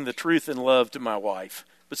speaking the truth in love to my wife.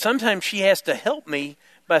 But sometimes she has to help me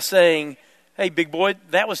by saying, hey, big boy,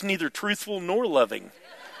 that was neither truthful nor loving.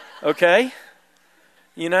 Okay?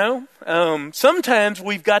 You know? Sometimes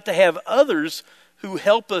we've got to have others who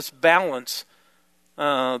help us balance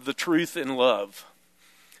the truth in love.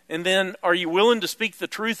 And then, are you willing to speak the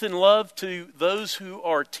truth in love to those who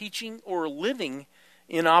are teaching or living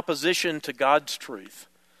in opposition to God's truth?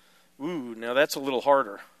 Ooh, now that's a little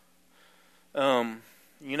harder.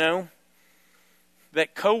 You know,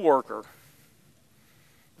 that coworker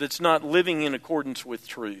that's not living in accordance with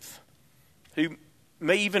truth, who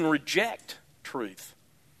may even reject truth.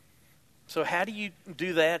 So how do you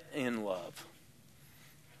do that in love?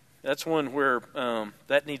 That's one where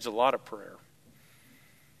that needs a lot of prayer.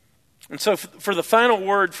 And so for the final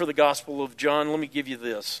word for the Gospel of John, let me give you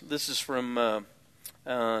this. This is from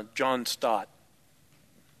John Stott.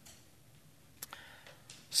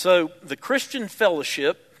 So the Christian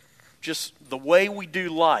fellowship, just the way we do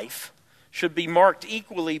life, should be marked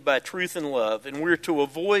equally by truth and love, and we're to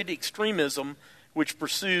avoid extremism which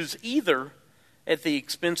pursues either at the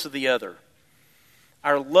expense of the other.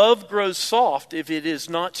 Our love grows soft if it is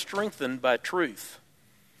not strengthened by truth,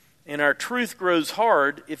 and our truth grows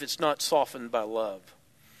hard if it's not softened by love.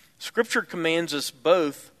 Scripture commands us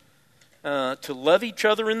both to love each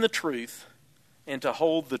other in the truth and to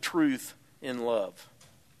hold the truth in love.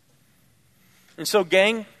 And so,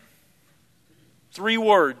 gang, 3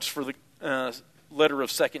 words for the letter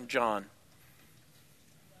of 2 John.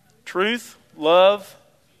 Truth, love,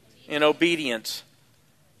 and obedience.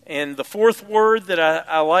 And the 4th word that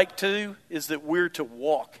I like too is that we're to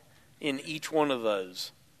walk in each one of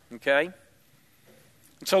those. Okay?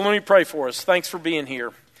 And so let me pray for us. Thanks for being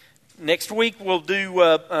here. Next week we'll do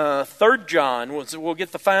 3 John. We'll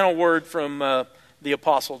get the final word from the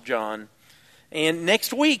Apostle John. And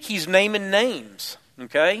next week he's naming names.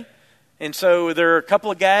 Okay? And so there are a couple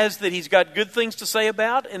of guys that he's got good things to say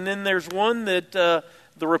about, and then there's one that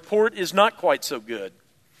the report is not quite so good.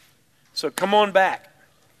 So come on back.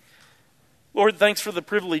 Lord, thanks for the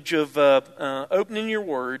privilege of opening your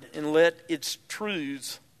word and let its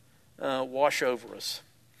truths wash over us.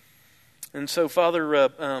 And so,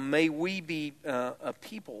 Father, may we be a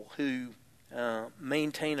people who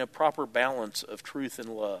maintain a proper balance of truth and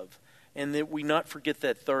love, and that we not forget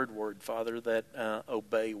that 3rd word, Father, that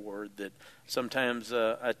obey word that sometimes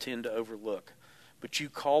I tend to overlook. But you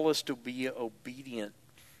call us to be obedient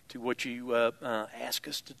to what you ask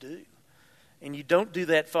us to do. And you don't do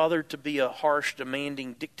that, Father, to be a harsh,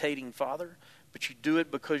 demanding, dictating Father, but you do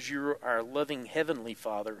it because you're our loving Heavenly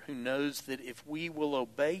Father who knows that if we will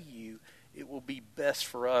obey you, it will be best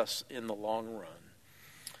for us in the long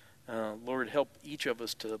run. Lord, help each of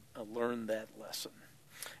us to learn that lesson.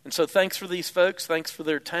 And so thanks for these folks. Thanks for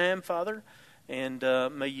their time, Father. And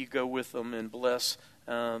may you go with them and bless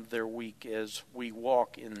their week as we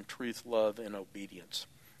walk in truth, love, and obedience.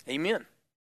 Amen.